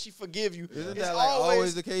yeah. say she forgive you. Isn't it's that like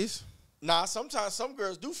always the case? Nah, sometimes some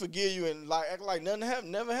girls do forgive you and like act like nothing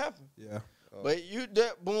never happened. Yeah. But you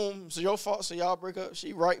that boom, so your fault, so y'all break up.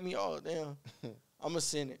 She write me, oh damn, I'ma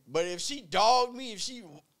send it. But if she dogged me, if she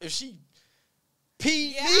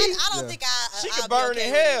peed Yeah, me, I don't Yeah. think she I'll could be burn okay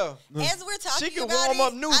in with it. hell. As we're talking She can about warm it,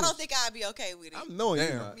 up noodles. I don't think I'll be okay with it. I'm knowing you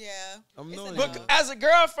Damn. not. Yeah. I'm It's knowing a you no. not. As a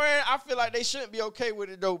girlfriend, I feel like they shouldn't be okay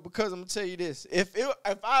with it though, because I'm gonna tell you this: if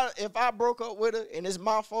I broke up with her and it's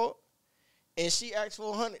my fault, and she asked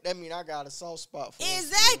for 100, that mean I got a soft spot for her.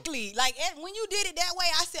 Exactly. Like when you did it that way,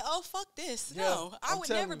 I said, "Oh fuck this." Yeah, No, I I'm would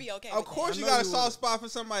telling never you. be okay. Of with course, I you know got a you soft would. spot for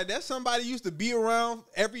somebody. That's somebody you used to be around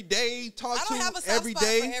every day, talk that. I to don't have a soft every spot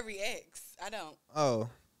day. for every ex. I don't. Oh.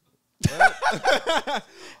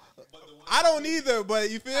 I don't either, but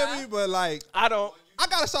you feel me? But like, I don't. I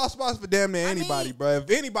got a soft spot for damn near I anybody, mean- bro. If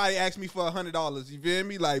anybody asks me for $100, you feel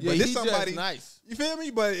me? Like, Yeah, but this he just somebody, nice. you feel me?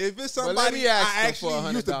 But if it's But let somebody me ask I him actually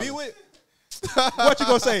for used to be $100. with, what you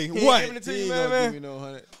gonna say? He ain't What? giving it to He you, ain't man, gonna give man. me no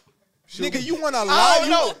 100. Nigga, you want to I lie? don't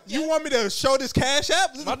know. You want me to show this cash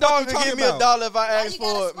app? What My the fuck dog you can talking give me about? $1 if I Why ask you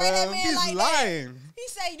gotta for it, spray that man. man He's like lying. that? He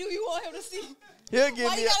say, "Do you want him to see?" He'll give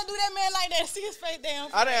Why me. you gotta do that man like that? See his face down.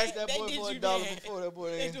 I done asked that They boy did for you $1 bad. before that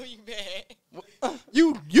boy. They ain't. do you bad.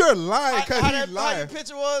 You're lying because How he's that lying.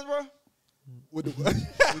 picture was, bro? with the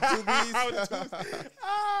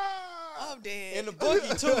I'm dead. In the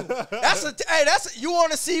boogie too. That's you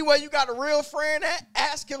want to see where you got a real friend at?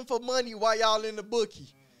 Ask him for money while y'all in the bookie.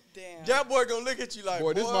 Damn. That boy gonna look at you like,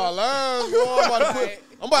 Boy, this my line, boy.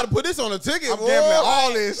 I'm about to put this on the ticket, I'm boy. gambling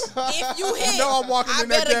all this. If you hit, You know I'm walking I in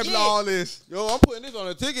there better gambling get. all this. Yo, I'm putting this on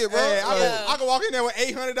the ticket, bro. Hey, Yeah. I can walk in there with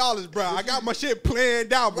 $800, bro. I got my shit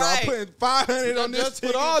planned out, bro. Right. I'm putting $500 on this. Just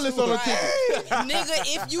put all this on the ticket.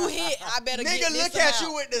 Nigga, if you hit, I better get nigga this look at amount.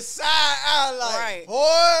 you with the side eye like, Right.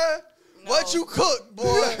 boy, No. what you cook, boy?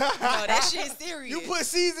 No, that shit serious. You put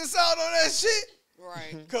season salt on that shit?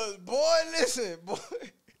 right. Cause boy, listen, boy.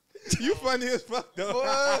 You funny as fuck, though. Boy.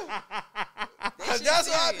 Cause shit that's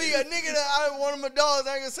why I be serious. a nigga that one of my dogs,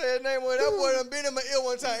 I ain't gonna say his name, but that boy done been in my ear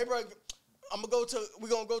one time. Hey, bro, we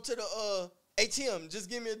gonna go to the ATM.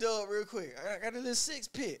 Just give me a dub real quick. I got a little 6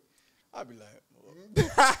 pit. I be like,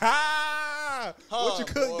 What you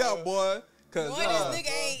cooked boy. out, boy? Cause Boy, this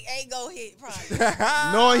nigga ain't go hit probably.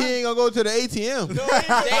 Knowing he ain't gonna go to the ATM. no, he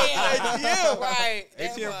ain't ATM. Right.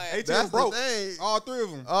 That boy. ATM That's broke. the thing. All 3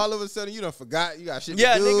 of them. All of a sudden, you done forgot. You got shit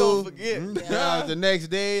Yeah, to do. they gonna forget. Yeah. The next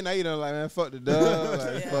day, now you done like, man, fuck the dub.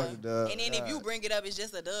 Like, Yeah. fuck the dub. And then if you bring it up, it's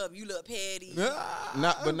just a dub. You look petty.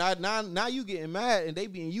 Now you getting mad, and they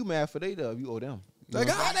being you mad for they dub. You owe them. Like,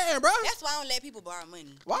 goddamn, bro. That's why I don't let people borrow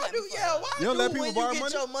money. Why Let do me fuck. You don't let people when borrow you get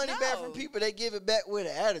money? your money back No. from people, they give it back with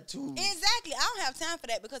an attitude? Exactly. I don't have time for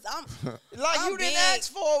that because I'm Like I'm you didn't big.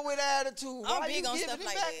 ask for it with attitude. I'm Why big you on giving stuff it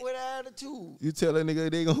like back that. with attitude? You tell a nigga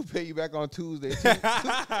they gonna pay you back on Tuesday.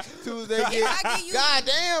 Tuesday. If I give you- God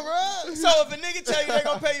damn, bro. So if a nigga tell you they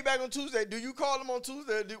gonna pay you back on Tuesday, do you call them on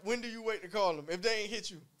Tuesday? Or when do you wait to call them if they ain't hit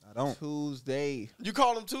you? I don't. Tuesday. You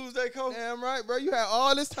call them Tuesday, Cole? Damn right, bro. You had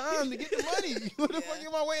all this time to get the money. What the fuck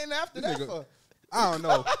am I waiting after that Nigga. for? I don't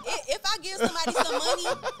know. if I give somebody some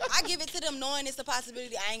money, I give it to them knowing it's a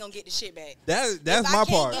possibility I ain't gonna get the shit back. That's if my I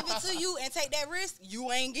part. can't give it to you and take that risk,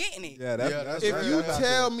 you ain't getting it. Yeah, that's If right. you That's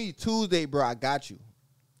tell me Tuesday, bro, I got you,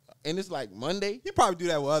 and it's like Monday, he probably do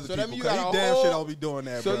that with other So that people. mean you 'Cause got he a damn whole- shit don't be doing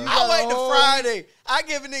that, So bro. you I wait to Oh. Friday. I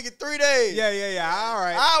give a nigga 3 days. Yeah. All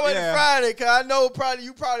right. I wait yeah. to Friday because I know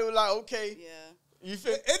you probably was like, okay. Yeah. You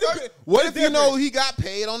feel? It depends. what It's if you know different. he got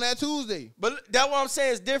paid on that Tuesday? But that's what I'm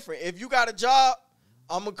saying is different. If you got a job,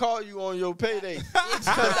 I'm gonna call you on your payday because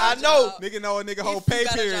I know. Nigga know a nigga If whole you pay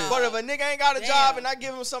got a period. job. But if a nigga ain't got a Damn. job and I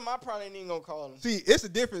give him something, I probably ain't even gonna call him. See, it's a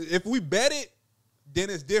difference. If we bet it,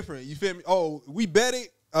 then it's different. You feel me? Oh, we bet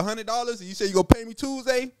it $100, and you say you gonna pay me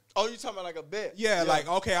Tuesday. Oh, you talking about like a bet? Yeah, like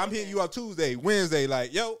okay, I'm hitting you up Tuesday, Wednesday.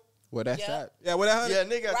 Like yo, Well, that's Yeah. that. yeah, what that $100? Yeah,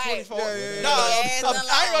 nigga got Right. 24. Yeah. Nah, Yeah, I ain't gonna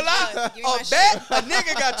lie. give me my A bet, a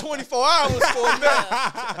nigga got 24 hours for a bet.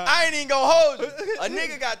 I ain't even gonna hold you. A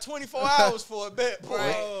nigga got 24 hours for a bet, boy.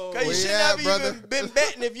 Right. Cause Where you you should at, never brother? even been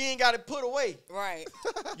betting if you ain't got it put away. Right.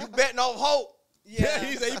 You betting off hope. Yeah.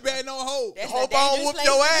 He said he betting on hope. That's Hope a I don't dangerous whoop place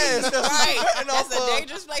your to ass. be. That's what you Right. betting That's off a of.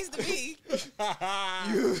 dangerous place to be.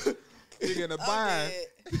 Nigga in the I'm bind. dead.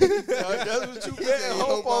 That's what you betting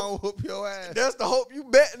hope on. I don't whoop your ass. That's the hope you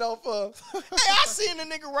betting off of. Hey, I seen a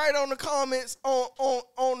nigga write on the comments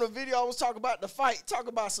on the video I was talking about the fight, talk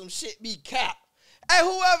about some shit be cap. Hey,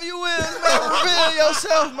 whoever you is, man, reveal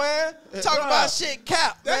yourself, man. Talk about shit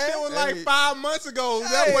cap, That man. shit was like Hey. 5 months ago.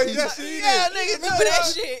 That boy just seen yeah, it. nigga, Remember that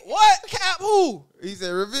shit? What? Cap who? He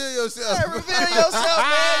said, "Reveal yourself." Hey, reveal yourself,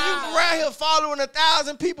 man. You around here following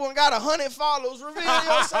 1,000 people and got 100 followers. Reveal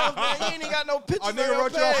yourself, man. You ain't even got no pictures A on nigga your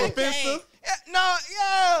wrote you off page. a Finsta.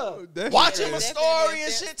 Yeah. That Watching shit my is- story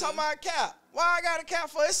and Definitely shit a talking about cap. Why I got a cap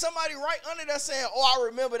for? It's somebody right under there saying, oh, I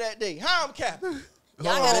remember that day. How I'm cap?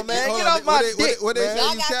 Y'all Hold got on, a man. Finsta? Get off my What they- dick, what they man. say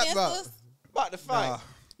Y'all you got cap about? Finstas? About to fight. Nah.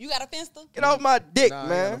 You got a Finsta? Get off my dick, Nah, I ain't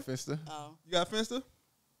man. got no Finsta. Oh. You got a Finsta?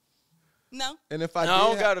 No. And if I No, I did,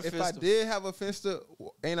 don't got a if I Finsta. did have a Finsta,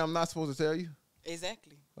 ain't I'm not supposed to tell you?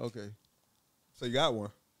 Exactly. Okay. So you got one.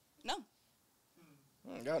 No.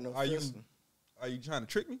 I ain't got no Are you Finsta. Are you trying to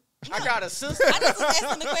trick me? I got a sister. I just was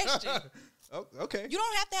asking the question. Oh, okay. You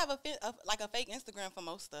don't have to have like a fake Instagram for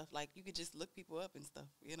most stuff. Like you could just look people up and stuff.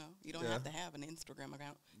 You know, you don't Yeah. have to have an Instagram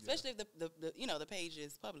account, especially if the page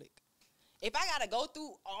is public. If I gotta go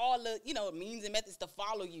through all the means and methods to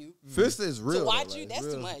follow you Finsta is real. to watch though, you, like, that's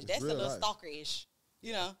real- too much. it's That's a real little life. stalker-ish.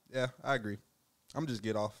 You know? Yeah, I agree. I'm just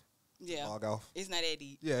get off. Yeah. Log off. It's not that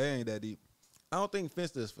deep. Yeah, it ain't that deep. I don't think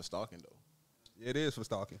Finsta is for stalking though. It is for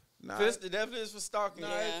stalking. Nah, Finsta definitely is for stalking.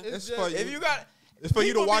 Yeah. It's just- for you. If you got, It's for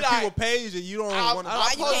you to people be watch like, people's page and you don't I- want to. I-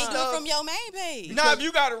 Why you post can't do it stuff. from your main page? Now, if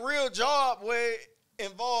you got a real job where it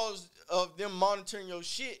involves of them monitoring your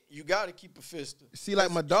shit, you got to keep a Finsta. See,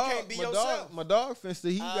 like my You dog, can't be my yourself. dog, my dog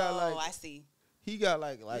Finsta, he got I like, see. he got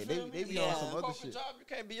like You feel me? they be Yeah. on some other Corporate shit. job, you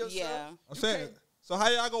can't be yourself. Yeah. I'm saying. So how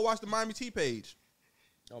y'all go watch the Miami T page?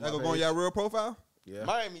 On Y'all my go on page. y'all real profile? Yeah.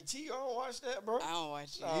 Miami T, I don't watch that, bro. I don't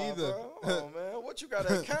watch it. Nah, Either. bro. Oh man, what you got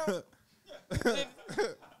an account?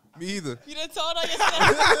 Me either. You done told on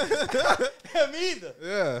yourself? Me either.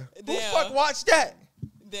 Yeah. Who Damn. fuck watch that?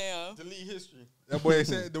 Damn. Delete history. That boy ain't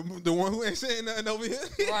saying the one who ain't saying nothing over here.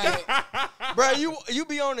 Right. Bro, you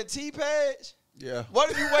be on the T page? Yeah. What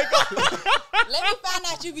if you wake up? Let me find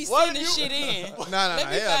out you be What sending you- shit in. Nah, Let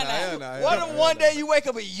me find out. What if one day you wake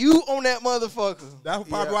up and you on that motherfucker? That's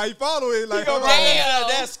probably why he follow it. Like, He gonna hold on. write Damn.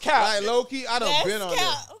 that's cap. Like low key, I done That's been on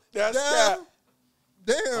cap. there. That's cap.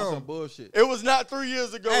 That's some Damn. bullshit. It was not 3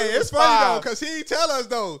 years ago. Hey, it was it's funny though, 5. cause he ain't tell us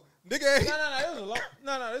though. Nigga ain't. No, it was a long.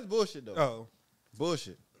 No, it's bullshit though. Oh.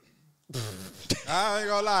 Bullshit. I ain't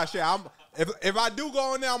gonna lie, shit. If I do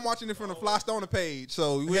go on there, I'm watching it from the Flystoner page,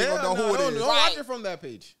 so we ain't Hell gonna know no, who it don't is. watch Right. it from that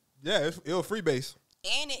page. Yeah, it was free base.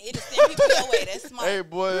 And it'll send people your way. That's smart. Hey,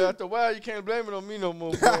 boy, after a while, you can't blame it on me no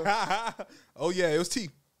more, bro. Oh yeah, it was T.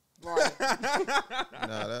 Right.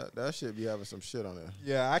 Nah, that shit be having some shit on there.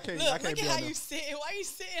 Yeah, I can't. Look, I can't look be at on how that. you sitting. Why you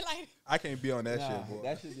sitting like I can't be on that shit, boy.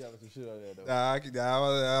 That shit be having some shit on there though.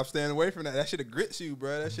 Nah, I'm staying away from that. That shit'll grits you,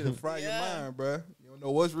 bro. That shit'll fry Yeah. your mind, bro. You don't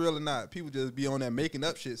know what's real or not. People just be on that making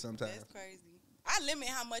up shit sometimes. That's crazy. I limit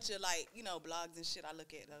how much of like, blogs and shit I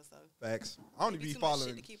look at though, so Facts. I only Be be too much shit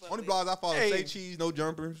following. to keep up Only with. blogs I follow: Hey. Say Cheese, No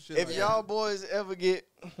Jumper. Shit If like y'all boys ever get,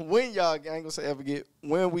 when y'all, I ain't gonna say ever get,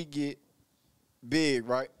 when we get big,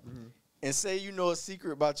 right? Mhm. And say you know a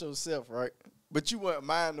secret about yourself, right? But you wouldn't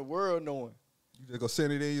mind the world knowing. that. You just go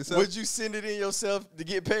send it in yourself. Would you send it in yourself to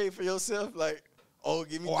get paid for yourself? Like, oh,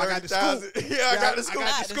 give me Oh, I got the 30,000. scoop. Yeah, I got the scoop. I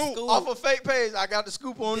got the scoop. Off a fake page, I got the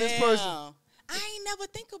scoop on this person. Damn. I ain't never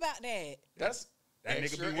think about that. That's That nigga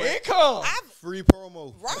extra be wet. income. Free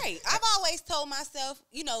promo. Right. I've always told myself,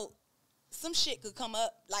 some shit could come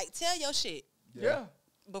up. Like, tell your shit Yeah.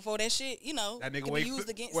 before that shit, That nigga could be used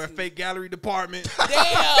against wear you. fake gallery department. Damn.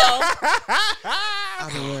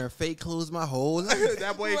 I've been wearing fake clothes my whole life.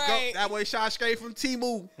 that boy, Right. that boy shot straight from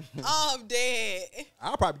Temu. Oh, I'm dead.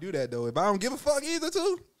 I'll probably do that though if I don't give a fuck either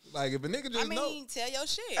too. Like if a nigga just I know. mean, tell your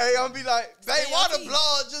shit. Hey, I'm be like, babe, Stay why on the T.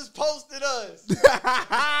 blog just posted us?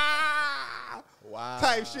 Wow.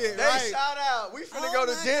 Type shit, They right? shout out. We finna Oh go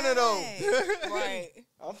to my dinner though. God. Right.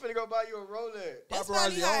 I'm finna go buy you a Rolex. That's Paparazzi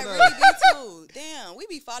probably how on it us. really be too. Damn, we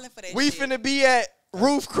be falling for that We shit. finna be at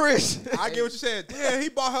Roof Chris. I get what you said. Damn, he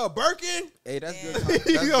bought her a Birkin. Hey, that's Yeah. good. That's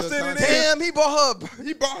You gonna good send it content. in? Damn, he bought her.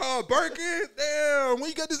 He bought her a Birkin. Damn, where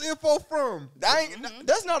you got this info from?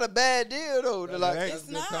 That's not a bad deal though. To like, That That's It's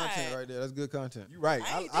good not. content right there. That's good content. You right.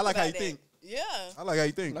 I, ain't I like how you about think. that. Yeah, I like how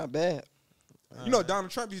you think. not bad. You know,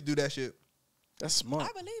 Donald Trump used to do that shit. That's smart.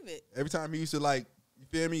 I believe it. Every time he used to like, you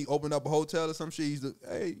feel me, open up a hotel or some shit, he used to,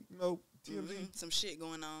 hey, TMZ. Some shit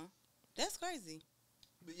going on. That's crazy.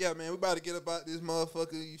 But yeah, man, we about to get about this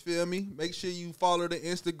motherfucker. You feel me? Make sure you follow the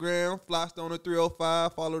Instagram,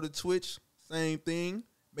 Flystoner305. Follow the Twitch, same thing.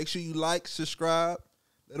 Make sure you like, subscribe.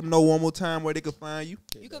 Let them know one more time where they can find you.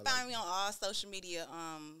 You can find me on all social media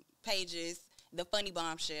pages.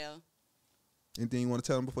 TheFunnyBombShell. Anything you want to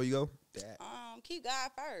tell them before you go? Keep God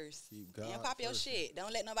first. Keep God and pop your first. shit.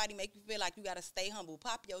 Don't let nobody make you feel like you gotta stay humble.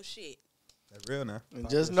 Pop your shit. That's real now. And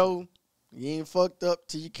just know you ain't fucked up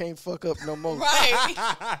till you can't fuck up no more.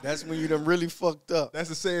 Right. That's when you done really fucked up. That's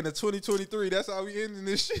the saying of 2023. That's how we ending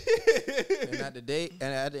this shit. And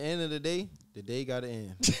at the end of the day gotta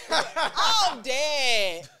end. Oh,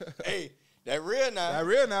 dead. Hey, that real now. That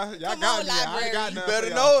real now. Y'all Come got on, me. I library. ain't got You nothing better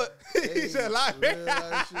for know y'all. it. He said library. Real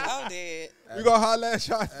life shit. I'm dead. We gonna holler at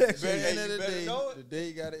y'all next At the week. end of you the better day, know it. the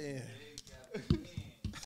day gotta end.